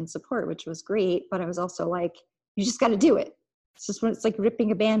in support, which was great. But I was also like, you just got to do it. It's just when it's like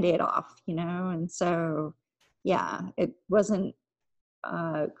ripping a Band-Aid off, And so, yeah, it wasn't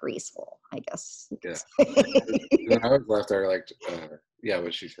graceful, I guess. Yeah. And I was left there yeah,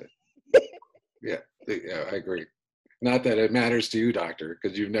 what she said. Yeah, I agree. Not that it matters to you, doctor,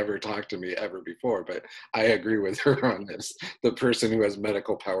 because you've never talked to me ever before, but I agree with her on this. The person who has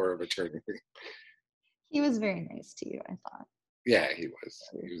medical power of attorney. He was very nice to you, I thought. Yeah, he was.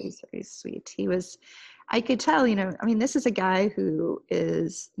 He was very sweet. I could tell, this is a guy who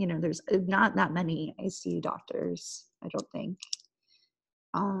is, there's not that many ICU doctors, I don't think.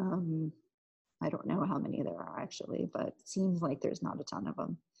 I don't know how many there are actually, but it seems like there's not a ton of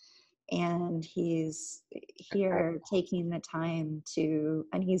them. And he's here taking the time to,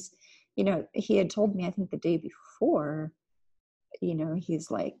 and he's he had told me, I think the day before,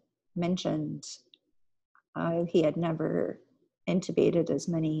 he's like mentioned he had never intubated as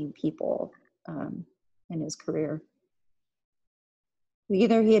many people in his career.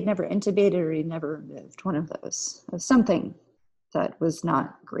 Either he had never intubated or he'd never removed, one of those. It was something that was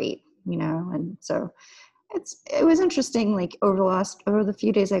not great, and so it was interesting, like over the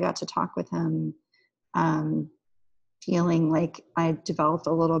few days I got to talk with him, feeling like I developed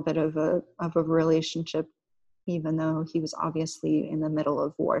a little bit of a relationship, even though he was obviously in the middle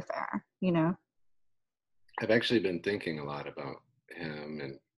of warfare, I've actually been thinking a lot about him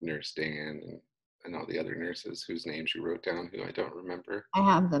and Nurse Dan and all the other nurses whose names you wrote down, who I don't remember. I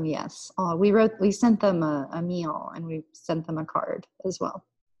have them, yes. We sent them a meal, and we sent them a card as well.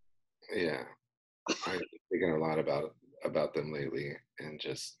 Yeah, I've been thinking a lot about them lately, and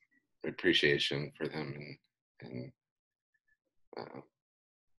just appreciation for them and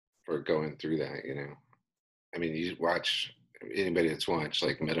for going through that. I mean, you watch anybody that's watched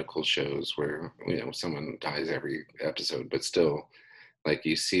like medical shows where someone dies every episode, but still, like,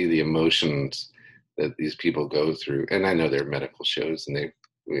 you see the emotions that these people go through. And I know they're medical shows, and they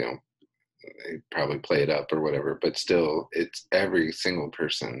probably play it up or whatever, but still, it's every single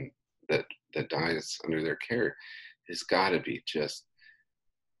person that dies under their care has got to be just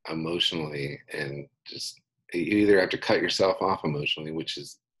emotionally, and just, you either have to cut yourself off emotionally, which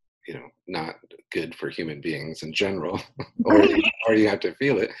is not good for human beings in general, or you have to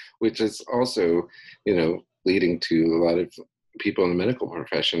feel it, which is also leading to a lot of people in the medical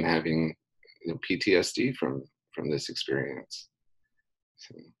profession having PTSD from this experience.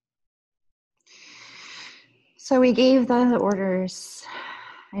 So we gave the orders.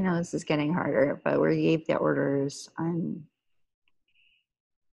 I know this is getting harder, but we gave the orders on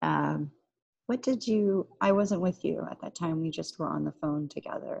what did you, I wasn't with you at that time. We just were on the phone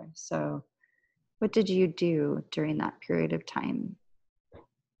together. So what did you do during that period of time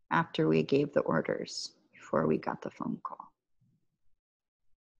after we gave the orders, before we got the phone call?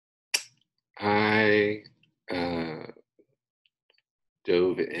 I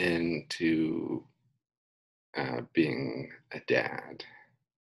dove into being a dad.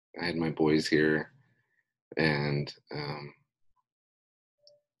 I had my boys here, and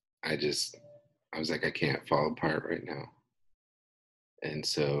I was like, I can't fall apart right now. And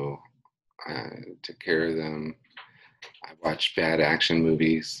so I took care of them. I watched bad action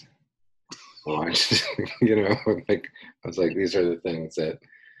movies. I watched, like, I was like, these are the things that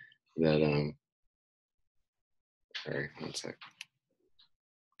sorry, one sec.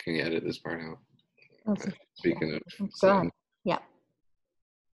 Can you edit this part out? Speaking of son. Yeah.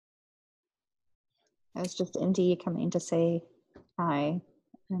 It was just Indy coming to say hi.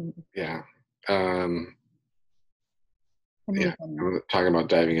 Yeah. Yeah, I'm talking about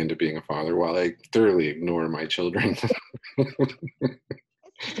diving into being a father while I thoroughly ignore my children.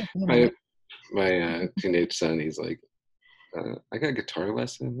 my teenage son, he's like, I got guitar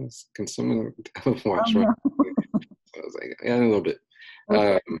lessons. Can someone watch my? So I was like, yeah, a little bit.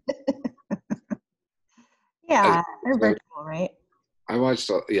 Yeah, they're virtual, right? I watched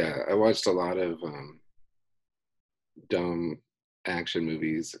a lot of dumb action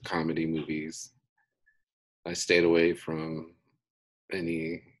movies, comedy movies. I stayed away from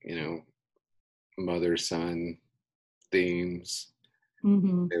any, mother-son themes.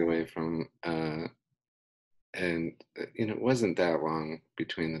 Stayed away from, and it wasn't that long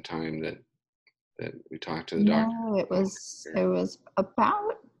between the time that we talked to the doctor. No, it was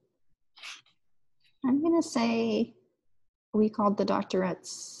about, I'm gonna say, we called the doctor at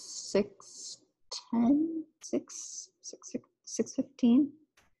 6:10, 6:15.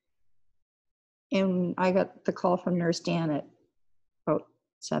 And I got the call from Nurse Dan at about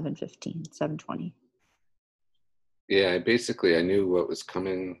 7:15, 7:20. Yeah, basically I knew what was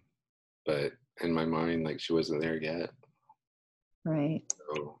coming, but in my mind, like, she wasn't there yet. Right.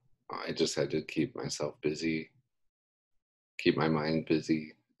 So I just had to keep myself busy, keep my mind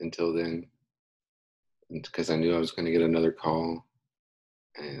busy until then, because I knew I was going to get another call.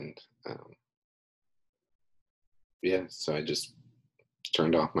 And so I just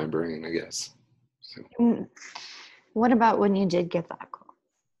turned off my brain, I guess. So. What about when you did get that call?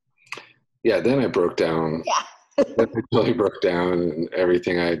 Yeah, then I broke down. Yeah. Then I totally broke down, and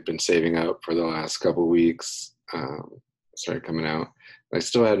everything I had been saving up for the last couple of weeks started coming out. I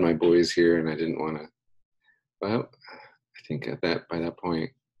still had my boys here, and I didn't want to. Well, I think by that point,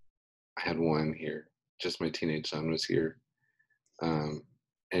 I had one here. Just my teenage son was here,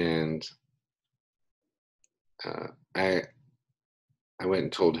 and I went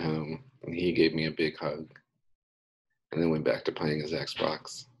and told him, and he gave me a big hug, and then went back to playing his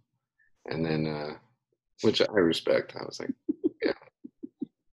Xbox. And then, which I respect. I was like, yeah,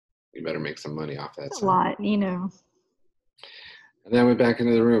 you better make some money off that. It's a lot, you know. And then I went back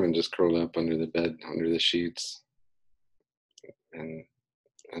into the room and just curled up under the bed, under the sheets. And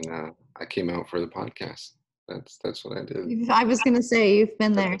I came out for the podcast. That's what I did. I was going to say, you've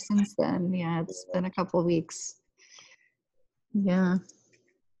been there since then. Yeah, it's been a couple of weeks. Yeah.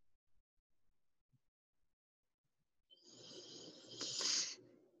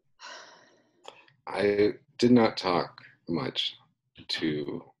 I did not talk much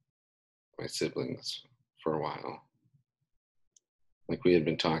to my siblings for a while. Like, we had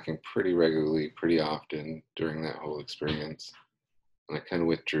been talking pretty regularly, pretty often during that whole experience. And I kind of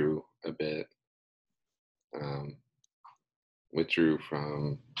withdrew a bit, withdrew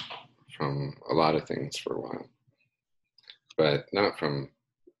from a lot of things for a while, but not from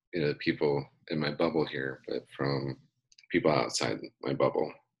people in my bubble here, but from people outside my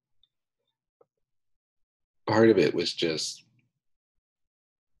bubble. Part of it was just,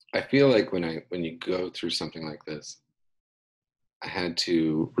 I feel like when you go through something like this, I had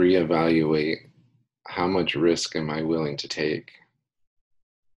to reevaluate how much risk am I willing to take.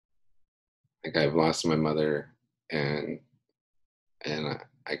 Like, I've lost my mother, and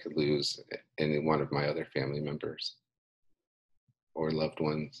I could lose any one of my other family members or loved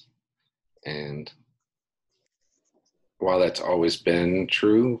ones. And while that's always been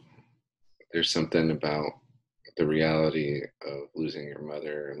true, there's something about the reality of losing your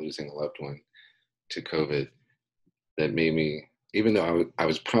mother, losing a loved one to COVID, that made me, even though I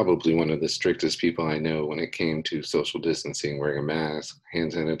was probably one of the strictest people I know when it came to social distancing, wearing a mask,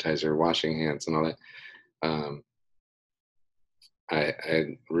 hand sanitizer, washing hands, and all that, I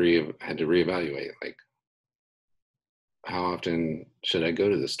had to reevaluate, like, how often should I go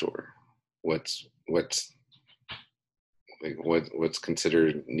to the store? What's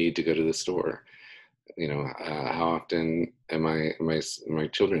considered need to go to the store? How often am my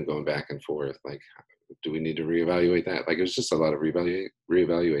children going back and forth? Like, do we need to reevaluate that? Like, it was just a lot of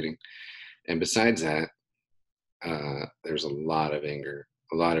reevaluating. And besides that, there's a lot of anger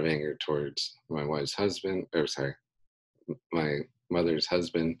towards my wife's husband, or sorry, my mother's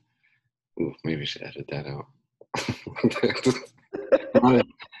husband. Ooh, maybe I should edit that out.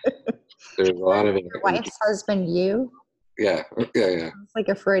 There's a lot of your wife's husband, you? Yeah. It's like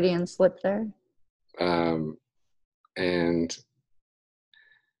a Freudian slip there. And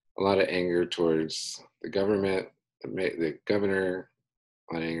a lot of anger towards the government, the governor,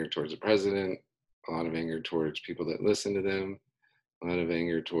 a lot of anger towards the president, a lot of anger towards people that listen to them, a lot of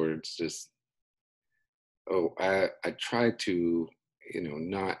anger towards just, I try to,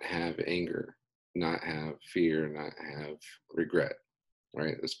 not have anger, not have fear, not have regret,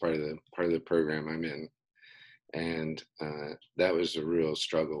 right? That's part of the program I'm in. And that was a real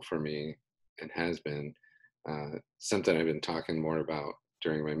struggle for me, and has been something I've been talking more about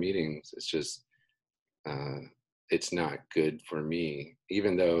during my meetings. It's just, it's not good for me,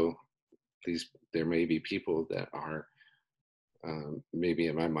 even though there may be people that are maybe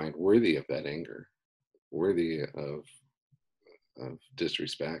in my mind worthy of that anger, worthy of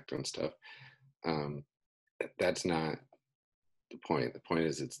disrespect and stuff. That's not the point. The point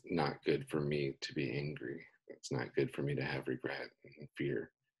is, it's not good for me to be angry. It's not good for me to have regret and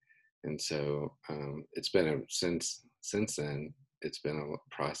fear. And so it's been since then, it's been a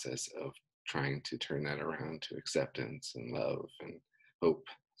process of trying to turn that around to acceptance and love and hope.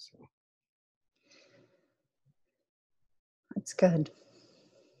 So That's good.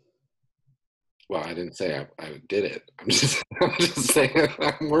 Well, I didn't say I did it. I'm just saying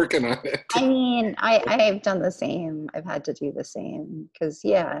I'm working on it. I mean, I've done the same. I've had to do the same because,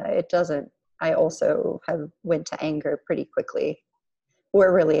 yeah, it doesn't. I also have went to anger pretty quickly.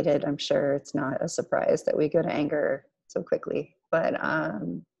 We're related, I'm sure. It's not a surprise that we go to anger so quickly. But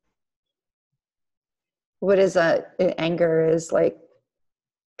what is that? Anger is like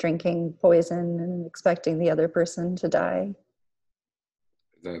drinking poison and expecting the other person to die.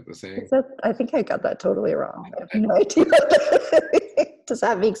 Is that the saying? I think I got that totally wrong. I have no idea. Does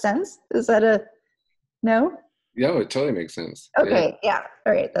that make sense? Is that a no? Yeah, it totally makes sense. Okay, yeah.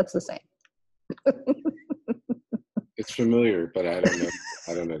 All right, that's the same. It's familiar, but I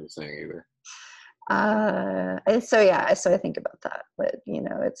don't know the saying either. So I think about that, but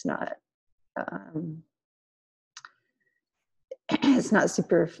it's not it's not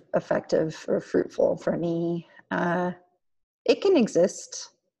super effective or fruitful for me. It can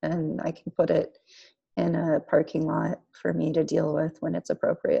exist, and I can put it in a parking lot for me to deal with when it's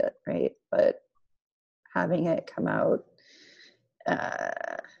appropriate, right? But having it come out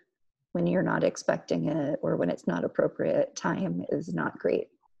when you're not expecting it or when it's not appropriate time is not great.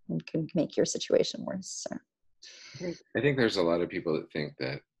 and can make your situation worse. So. I think there's a lot of people that think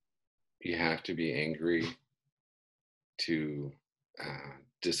that you have to be angry to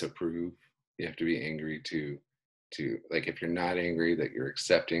disapprove. You have to be angry to like, if you're not angry, that you're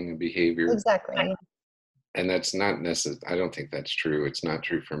accepting a behavior. Exactly. And that's not necessary. I don't think that's true. It's not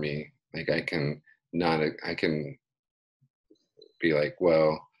true for me. Like, I can be like,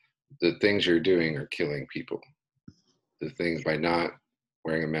 well, the things you're doing are killing people. The things, by not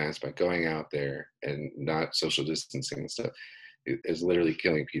wearing a mask, by going out there and not social distancing and stuff, is literally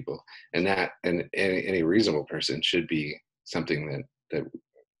killing people. And that, and any reasonable person, should be something that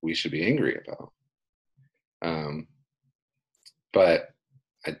we should be angry about. But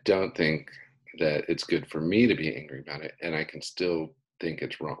I don't think that it's good for me to be angry about it, and I can still think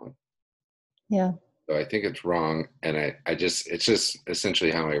it's wrong. Yeah. So I think it's wrong, and it's just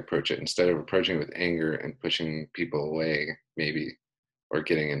essentially how I approach it. Instead of approaching it with anger and pushing people away, maybe, or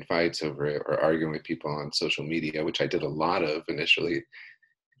getting in fights over it, or arguing with people on social media, which I did a lot of initially,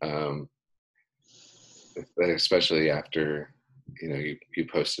 especially after, you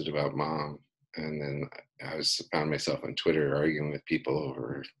posted about Mom, and then I found myself on Twitter arguing with people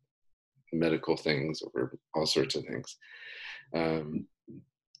over medical things, over all sorts of things. And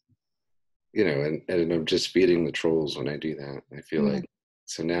I'm just feeding the trolls when I do that. I feel like,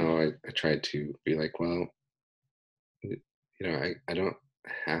 so now I try to be like, well, I don't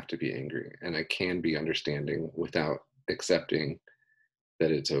have to be angry, and I can be understanding without accepting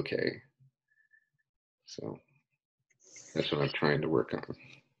that it's okay. So that's what I'm trying to work on.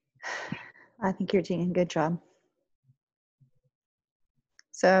 I think you're doing a good job.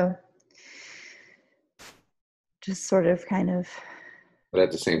 So just sort of kind of. But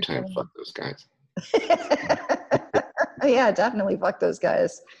at the same time, fuck those guys. Yeah, definitely fuck those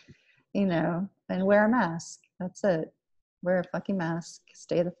guys. And wear a mask. That's it. Wear a fucking mask.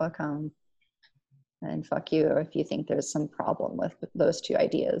 Stay the fuck home. And fuck you if you think there's some problem with those two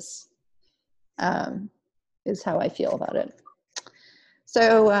ideas. Is how I feel about it.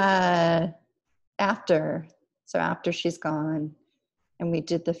 So after she's gone, and we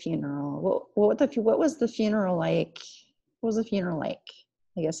did the funeral. What was the funeral like? What was the funeral like?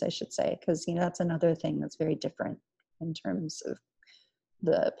 I guess I should say, because that's another thing that's very different in terms of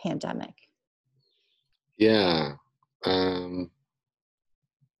the pandemic. Yeah,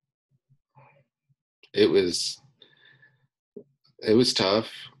 it was tough.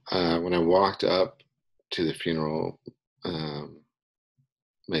 When I walked up to the funeral,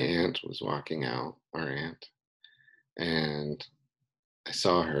 my aunt was walking out, our aunt, and I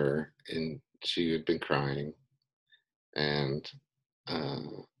saw her, and she had been crying, and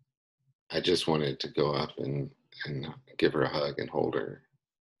I just wanted to go up and give her a hug and hold her.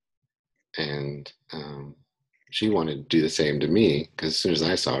 And she wanted to do the same to me, because as soon as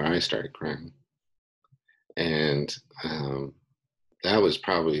I saw her, I started crying. And that was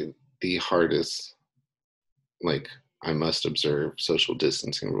probably the hardest, like, I must observe social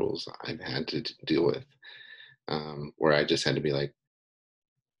distancing rules I've had to deal with, where I just had to be like,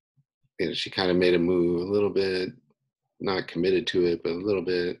 she kind of made a move a little bit, not committed to it, but a little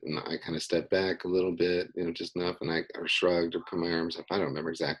bit, and I kind of stepped back a little bit, just enough, and I shrugged or put my arms up. I don't remember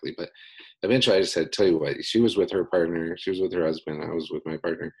exactly, but eventually I just said, tell you what, she was with her partner, she was with her husband, I was with my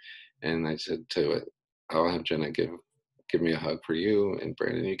partner, and I said, tell you what, I'll have Jenna give me a hug for you, and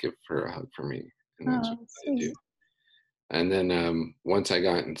Brandon, you give her a hug for me. And that's what I do. And then once I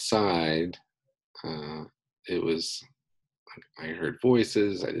got inside, it was, I heard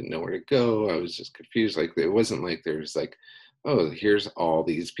voices. I didn't know where to go. I was just confused. Like, it wasn't like there's like, oh, here's all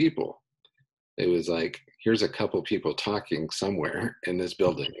these people. It was like, here's a couple people talking somewhere in this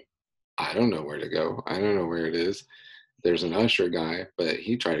building. I don't know where to go. I don't know where it is. There's an usher guy, but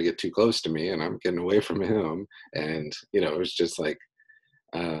he tried to get too close to me, and I'm getting away from him. And, it was just like,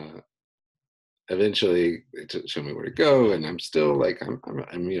 eventually it showed me where to go, and I'm still like, I'm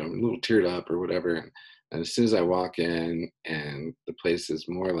a little teared up or whatever. And as soon as I walk in, and the place is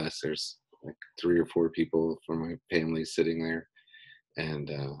more or less, there's like 3 or 4 people from my family sitting there, and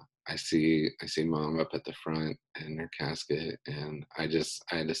I see Mom up at the front in her casket, and I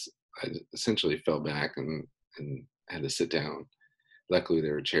essentially fell back and had to sit down. Luckily,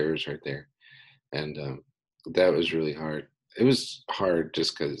 there were chairs right there, and that was really hard. It was hard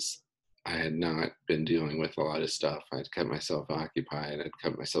just because I had not been dealing with a lot of stuff. I'd kept myself occupied. I'd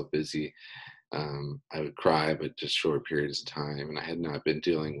kept myself busy. I would cry, but just short periods of time. And I had not been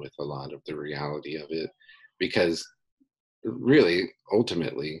dealing with a lot of the reality of it, because really,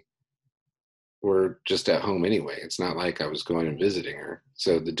 ultimately, we're just at home anyway. It's not like I was going and visiting her.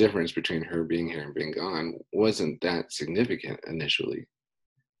 So the difference between her being here and being gone wasn't that significant initially.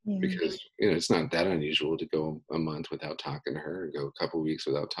 because, you know, it's not that unusual to go a month without talking to her, or go a couple of weeks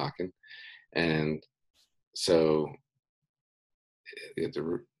without talking. And so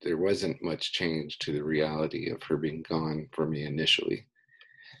there wasn't much change to the reality of her being gone for me initially.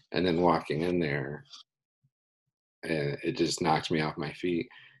 And then walking in there, and it just knocked me off my feet.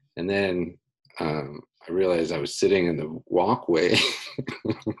 And then I realized I was sitting in the walkway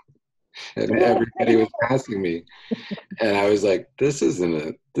and everybody was passing me. And I was like, this is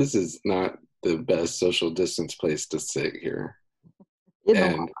not the best social distance place to sit here. In the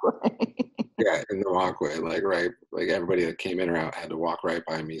And walkway. yeah, in the walkway, like everybody that came in or out had to walk right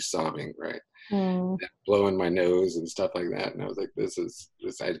by me sobbing, right? Blowing my nose and stuff like that. And I was like, this.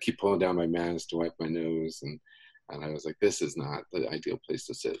 I'd keep pulling down my mask to wipe my nose. And I was like, this is not the ideal place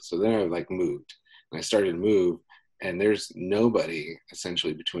to sit. So then I like moved, and I started to move, and there's nobody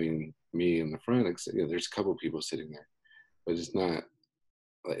essentially between me and the front, except, you know, there's a couple of people sitting there, but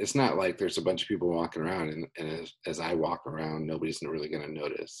it's not like there's a bunch of people walking around, and as I walk around, nobody's really going to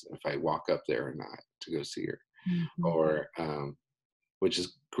notice if I walk up there or not to go see her. Or which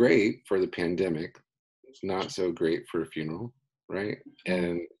is great for the pandemic. It's not so great for a funeral, right?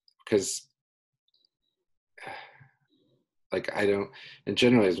 And because like I don't, and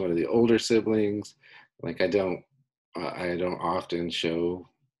generally as one of the older siblings, like I don't often show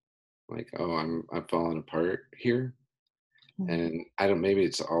like, oh, I'm falling apart here. And I don't, maybe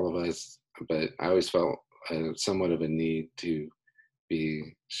it's all of us, but I always felt somewhat of a need to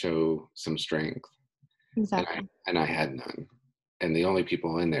show some strength. Exactly. And I had none. And the only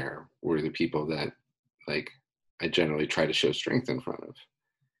people in there were the people that like I generally try to show strength in front of.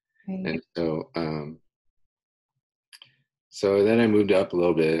 Right. And so then I moved up a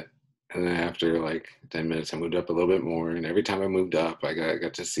little bit, and then after like 10 minutes I moved up a little bit more, and every time I moved up I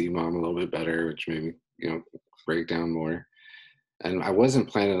got to see mom a little bit better, which made me, you know, break down more. And I wasn't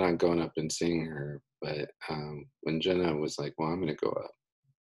planning on going up and seeing her, but when Jenna was like, well, I'm going to go up,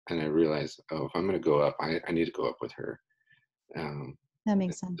 and I realized, oh, if I'm going to go up, I need to go up with her. That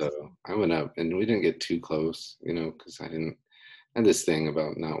makes sense. So I went up, and we didn't get too close, you know, because I had this thing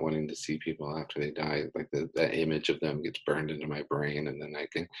about not wanting to see people after they die. Like that image of them gets burned into my brain, and then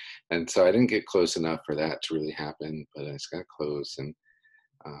and so I didn't get close enough for that to really happen, but I just got close and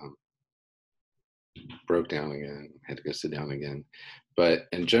broke down again, had to go sit down again. But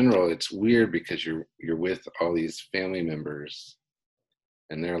in general, it's weird because you're with all these family members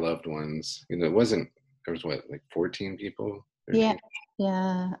and their loved ones. You know, there was what, like 14 people? 13?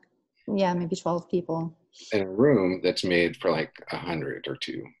 Yeah, maybe 12 people. In a room that's made for like 100 or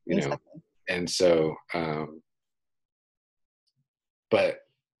two, you know? Exactly. And so, but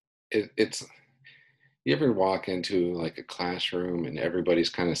it's, you ever walk into like a classroom and everybody's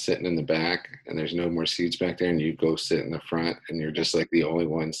kind of sitting in the back and there's no more seats back there, and you go sit in the front and you're just like the only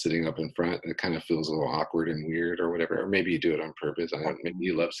one sitting up in front, and it kind of feels a little awkward and weird or whatever. Or maybe you do it on purpose. I don't, maybe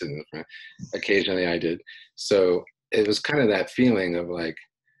you love sitting in the front. Occasionally I did. So it was kind of that feeling of like,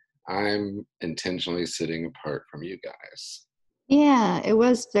 I'm intentionally sitting apart from you guys. Yeah, it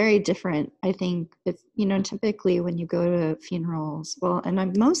was very different. I think if, you know, typically when you go to funerals, well, and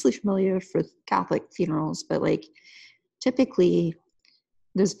I'm mostly familiar with Catholic funerals, but like typically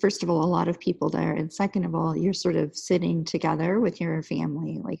there's, first of all, a lot of people there. And second of all, you're sort of sitting together with your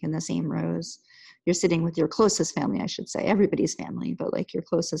family, like in the same rows. You're sitting with your closest family, I should say, everybody's family, but like your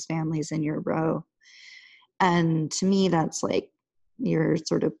closest families in your row. And to me, that's like your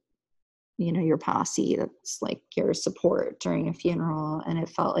sort of, you know, your posse, that's like your support during a funeral. And it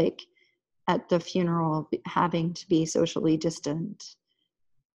felt like at the funeral, having to be socially distant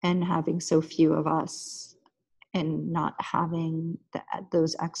and having so few of us and not having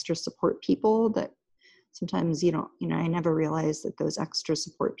those extra support people that sometimes you don't, you know, I never realized that those extra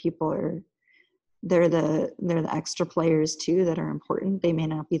support people they're the extra players too that are important. They may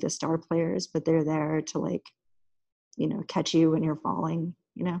not be the star players, but they're there to, like, you know, catch you when you're falling,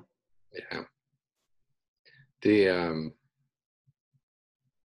 you know? Yeah.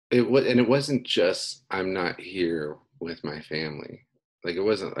 It wasn't just, I'm not here with my family. Like, it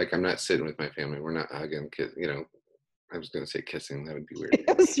wasn't like I'm not sitting with my family. We're not hugging, you know, I was going to say kissing. That would be weird.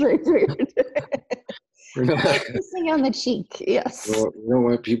 It was very weird. We're not, Kissing on the cheek, yes. we don't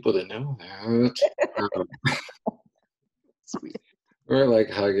want people to know that. Sweet. We're like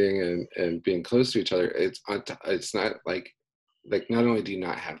hugging and being close to each other. It's not like not only do you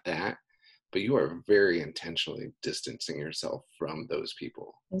not have that, but you are very intentionally distancing yourself from those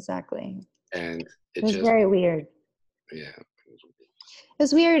people. Exactly. And it was very weird. Yeah. It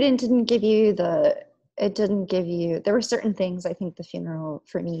was weird and there were certain things I think the funeral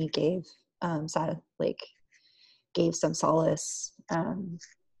for me gave some solace.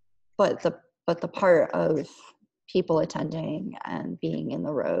 but the part of people attending and being in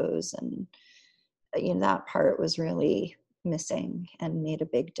the rows, and that part was really missing and made a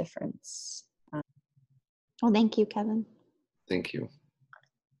big difference. Well, thank you, Kevin. Thank you.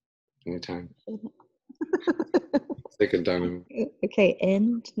 Anytime. Think of done. Okay,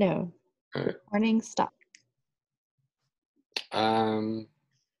 end. No. All right. Recording, stop. I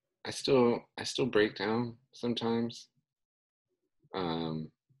still break down sometimes.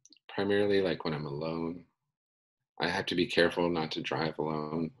 Primarily like when I'm alone. I have to be careful not to drive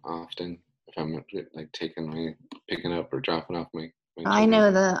alone often if I'm like picking up or dropping off my I children.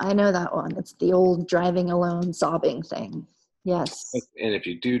 know that one. It's the old driving alone sobbing thing. Yes. And if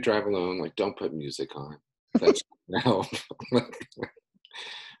you do drive alone, like don't put music on. That's gonna help.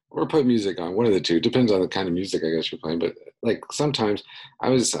 Or put music on, one of the two. Depends on the kind of music I guess you're playing. But like sometimes I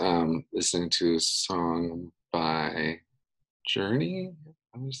was listening to a song by Journey.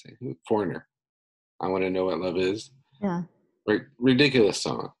 I want to say who? Foreigner. I Want to Know What Love Is. Yeah. Ridiculous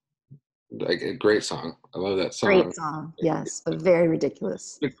song. Like a great song. I love that song. Great song. Yes, but very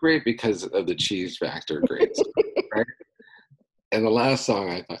ridiculous. But great because of the cheese factor. Great. Right? And the last song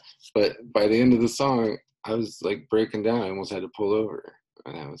I thought, but by the end of the song, I was like breaking down. I almost had to pull over.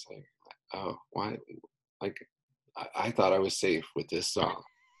 And I was like, oh, why? Like, I thought I was safe with this song.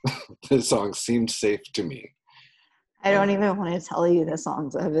 This song seemed safe to me. I don't even want to tell you the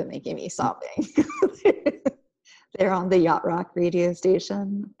songs that have been making me sobbing. They're on the Yacht Rock radio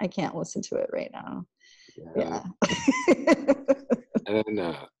station. I can't listen to it right now. Yeah. And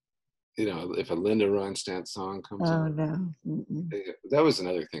then, if a Linda Ronstadt song comes on. Oh, no. That was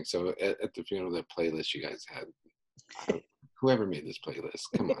another thing. So at the funeral, that playlist you guys had, whoever made this playlist,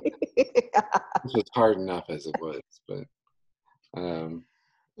 come on. This was hard enough as it was, but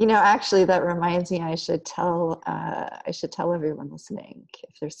actually that reminds me, I should tell everyone listening,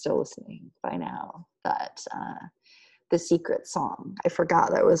 if they're still listening by now, that the secret song, I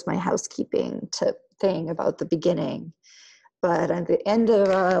forgot, that was my housekeeping tip thing about the beginning, but at the end of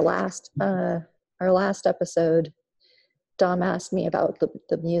our last episode, Dom asked me about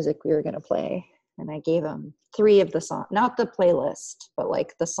the music we were going to play, and I gave him 3 of the songs, not the playlist, but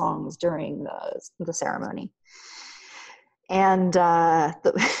like the songs during the ceremony. And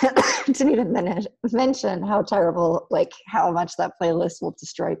didn't even mention how terrible, like how much that playlist will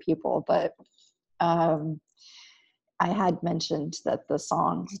destroy people. But I had mentioned that the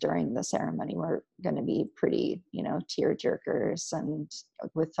songs during the ceremony were going to be pretty, tear jerkers, and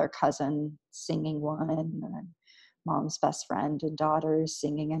with our cousin singing one, and mom's best friend and daughters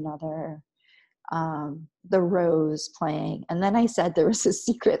singing another, the Rose playing. And then I said there was a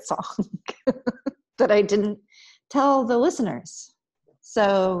secret song that I didn't tell the listeners.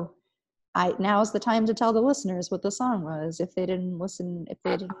 So now's the time to tell the listeners what the song was, if they didn't listen, if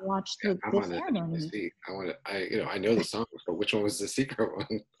they didn't watch the ceremony. I know the song, but which one was the secret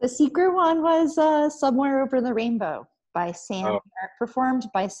one? The secret one was Somewhere Over the Rainbow by performed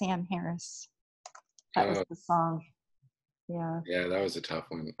by Sam Harris. That was the song. Yeah. Yeah, that was a tough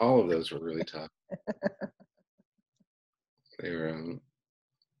one. All of those were really tough. They were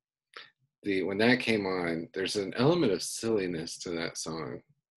when that came on, there's an element of silliness to that song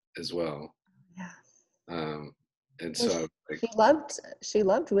as well. Yeah. And so she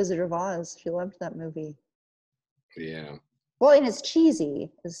loved Wizard of Oz. She loved that movie. Yeah. Well, and it's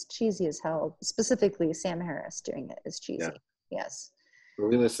cheesy as hell. Specifically, Sam Harris doing it is cheesy. Yeah. Yes.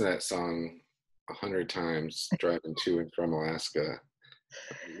 We listened to that song 100 times driving to and from Alaska,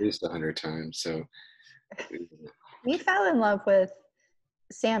 at least 100 times. So we fell in love with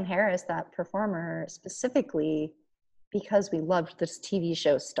Sam Harris, that performer, specifically because we loved this TV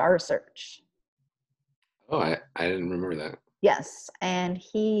show Star Search. Oh, I didn't remember that. Yes, and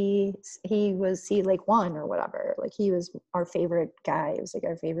he like won or whatever. Like he was our favorite guy. He was like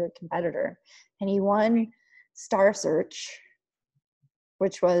our favorite competitor, and he won Star Search,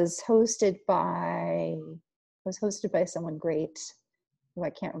 which was hosted by someone great who I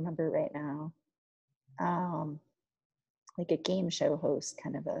can't remember right now. Like a game show host,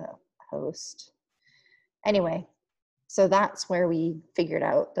 kind of a host. Anyway, so that's where we figured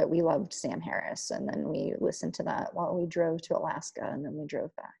out that we loved Sam Harris, and then we listened to that while we drove to Alaska, and then we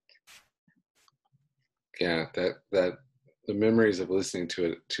drove back. Yeah, that the memories of listening to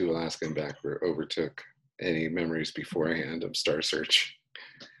it to Alaska and back overtook any memories beforehand of Star Search.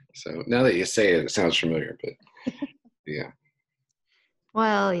 So now that you say it, it sounds familiar, but yeah.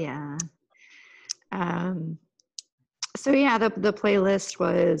 Well, yeah. So yeah, the playlist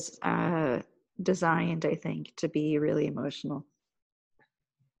was designed, I think, to be really emotional.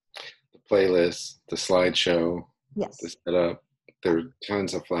 The playlist, the slideshow, yes, the setup, there were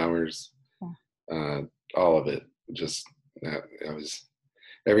tons of flowers, all of it. Just I was,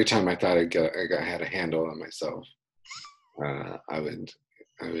 every time I thought I had a handle on myself, I would,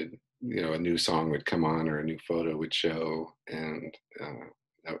 a new song would come on or a new photo would show, and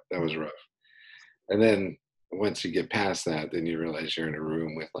that was rough. And then once you get past that, then you realize you're in a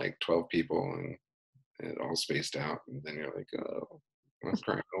room with like 12 people and all spaced out, and then you're like, oh, I'm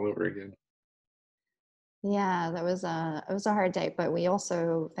crying all over again. Yeah, that was a hard day, but we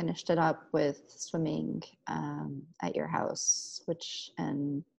also finished it up with swimming at your house,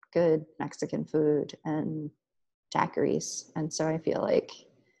 and good Mexican food and daiquiris. And so I feel like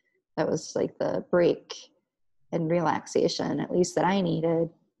that was like the break and relaxation, at least that I needed.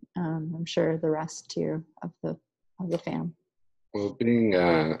 I'm sure the rest too of the fam. Well, being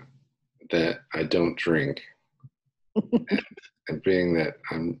that I don't drink, and being that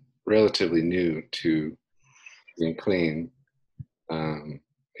I'm relatively new to being clean,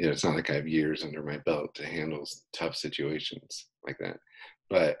 it's not like I have years under my belt to handle tough situations like that.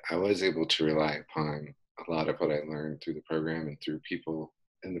 But I was able to rely upon a lot of what I learned through the program and through people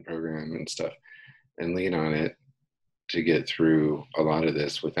in the program and stuff, and lean on it to get through a lot of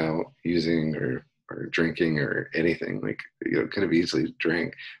this without using or drinking or anything. Like, could have easily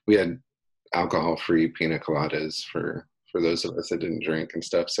drank. We had alcohol-free pina coladas for those of us that didn't drink and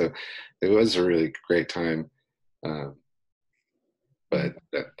stuff. So it was a really great time. But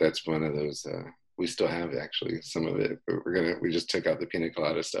that's one of those, we still have actually some of it, but we just took out the pina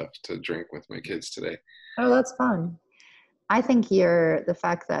colada stuff to drink with my kids today. Oh, that's fun. I think the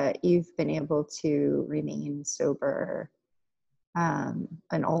fact that you've been able to remain sober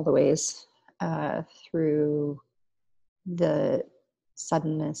in all the ways through the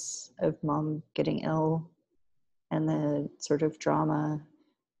suddenness of mom getting ill and the sort of drama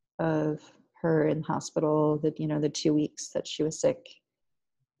of her in hospital, the 2 weeks that she was sick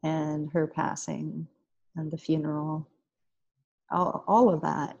and her passing and the funeral, all of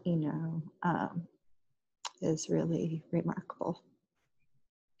that, is really remarkable.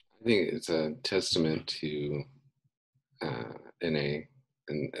 I think it's a testament to NA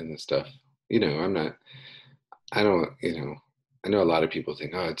and the stuff. I know a lot of people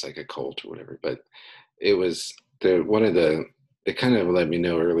think, oh, it's like a cult or whatever, but it was it kind of let me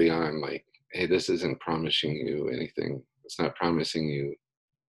know early on, like, hey, this isn't promising you anything. It's not promising you,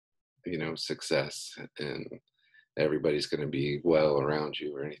 success and everybody's going to be well around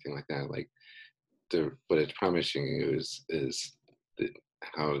you or anything like that. Like, what it's promising you is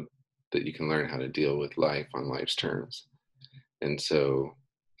that you can learn how to deal with life on life's terms. And so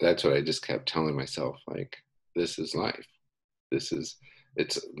that's what I just kept telling myself, like, this is life.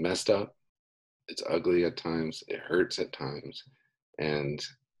 It's messed up. It's ugly at times. It hurts at times. And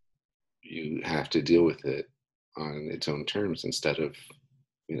you have to deal with it on its own terms instead of,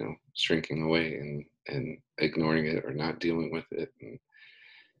 shrinking away and ignoring it or not dealing with it.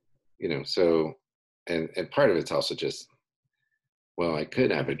 And, so, and part of it's also just, well, I could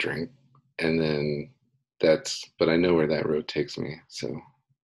have a drink and then but I know where that road takes me. So.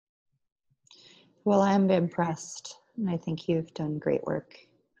 Well, I'm impressed. And I think you've done great work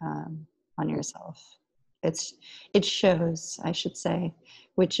on yourself. It shows, I should say,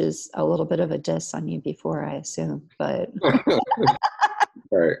 which is a little bit of a diss on you before, I assume, but.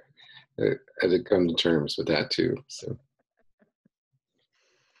 All right. I had to come to terms with that too. So.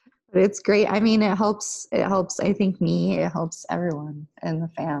 But it's great. I mean, it helps, I think it helps everyone in the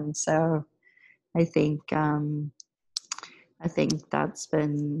fam. So I think that's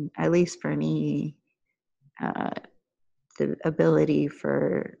been, at least for me, the ability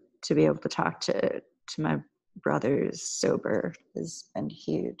to be able to talk to my brothers sober has been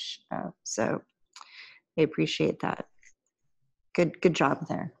huge. So I appreciate that. Good job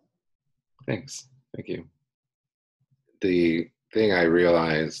there. Thanks. Thank you. The thing I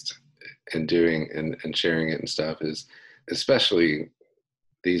realized in doing and sharing it and stuff is, especially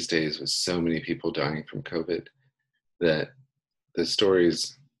these days with so many people dying from COVID, that the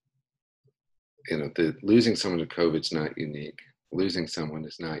stories, losing someone to COVID is not unique. Losing someone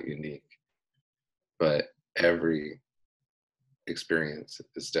is not unique, but every experience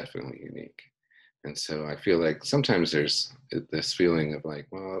is definitely unique. And so I feel like sometimes there's this feeling of like,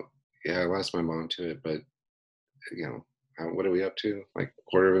 well, yeah, I lost my mom to it, but what are we up to? Like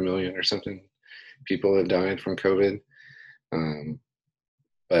 250,000 or something people have died from COVID.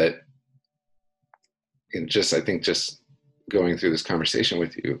 But I think just going through this conversation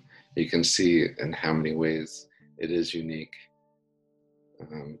with you, you can see in how many ways it is unique.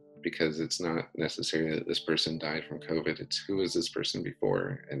 Because it's not necessarily that this person died from COVID. It's who was this person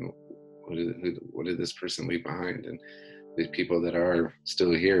before, and what did this person leave behind, and the people that are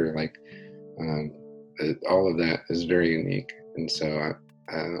still here, like all of that is very unique. And so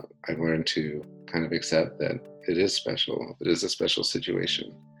I've learned to kind of accept that it is special. It is a special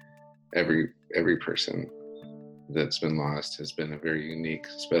situation. Every person that's been lost has been a very unique,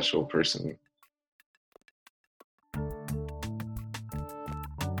 special person.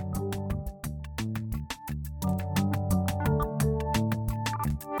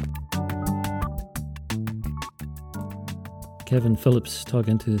 Kevin Phillips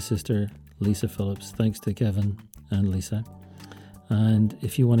talking to his sister Lisa Phillips. Thanks to Kevin and Lisa. And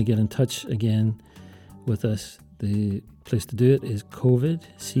if you want to get in touch again with us, the place to do it is COVID,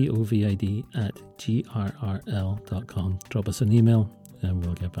 COVID, @grrl.com. Drop us an email and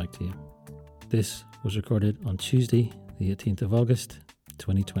we'll get back to you. This was recorded on Tuesday, the 18th of August,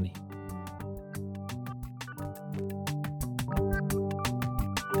 2020.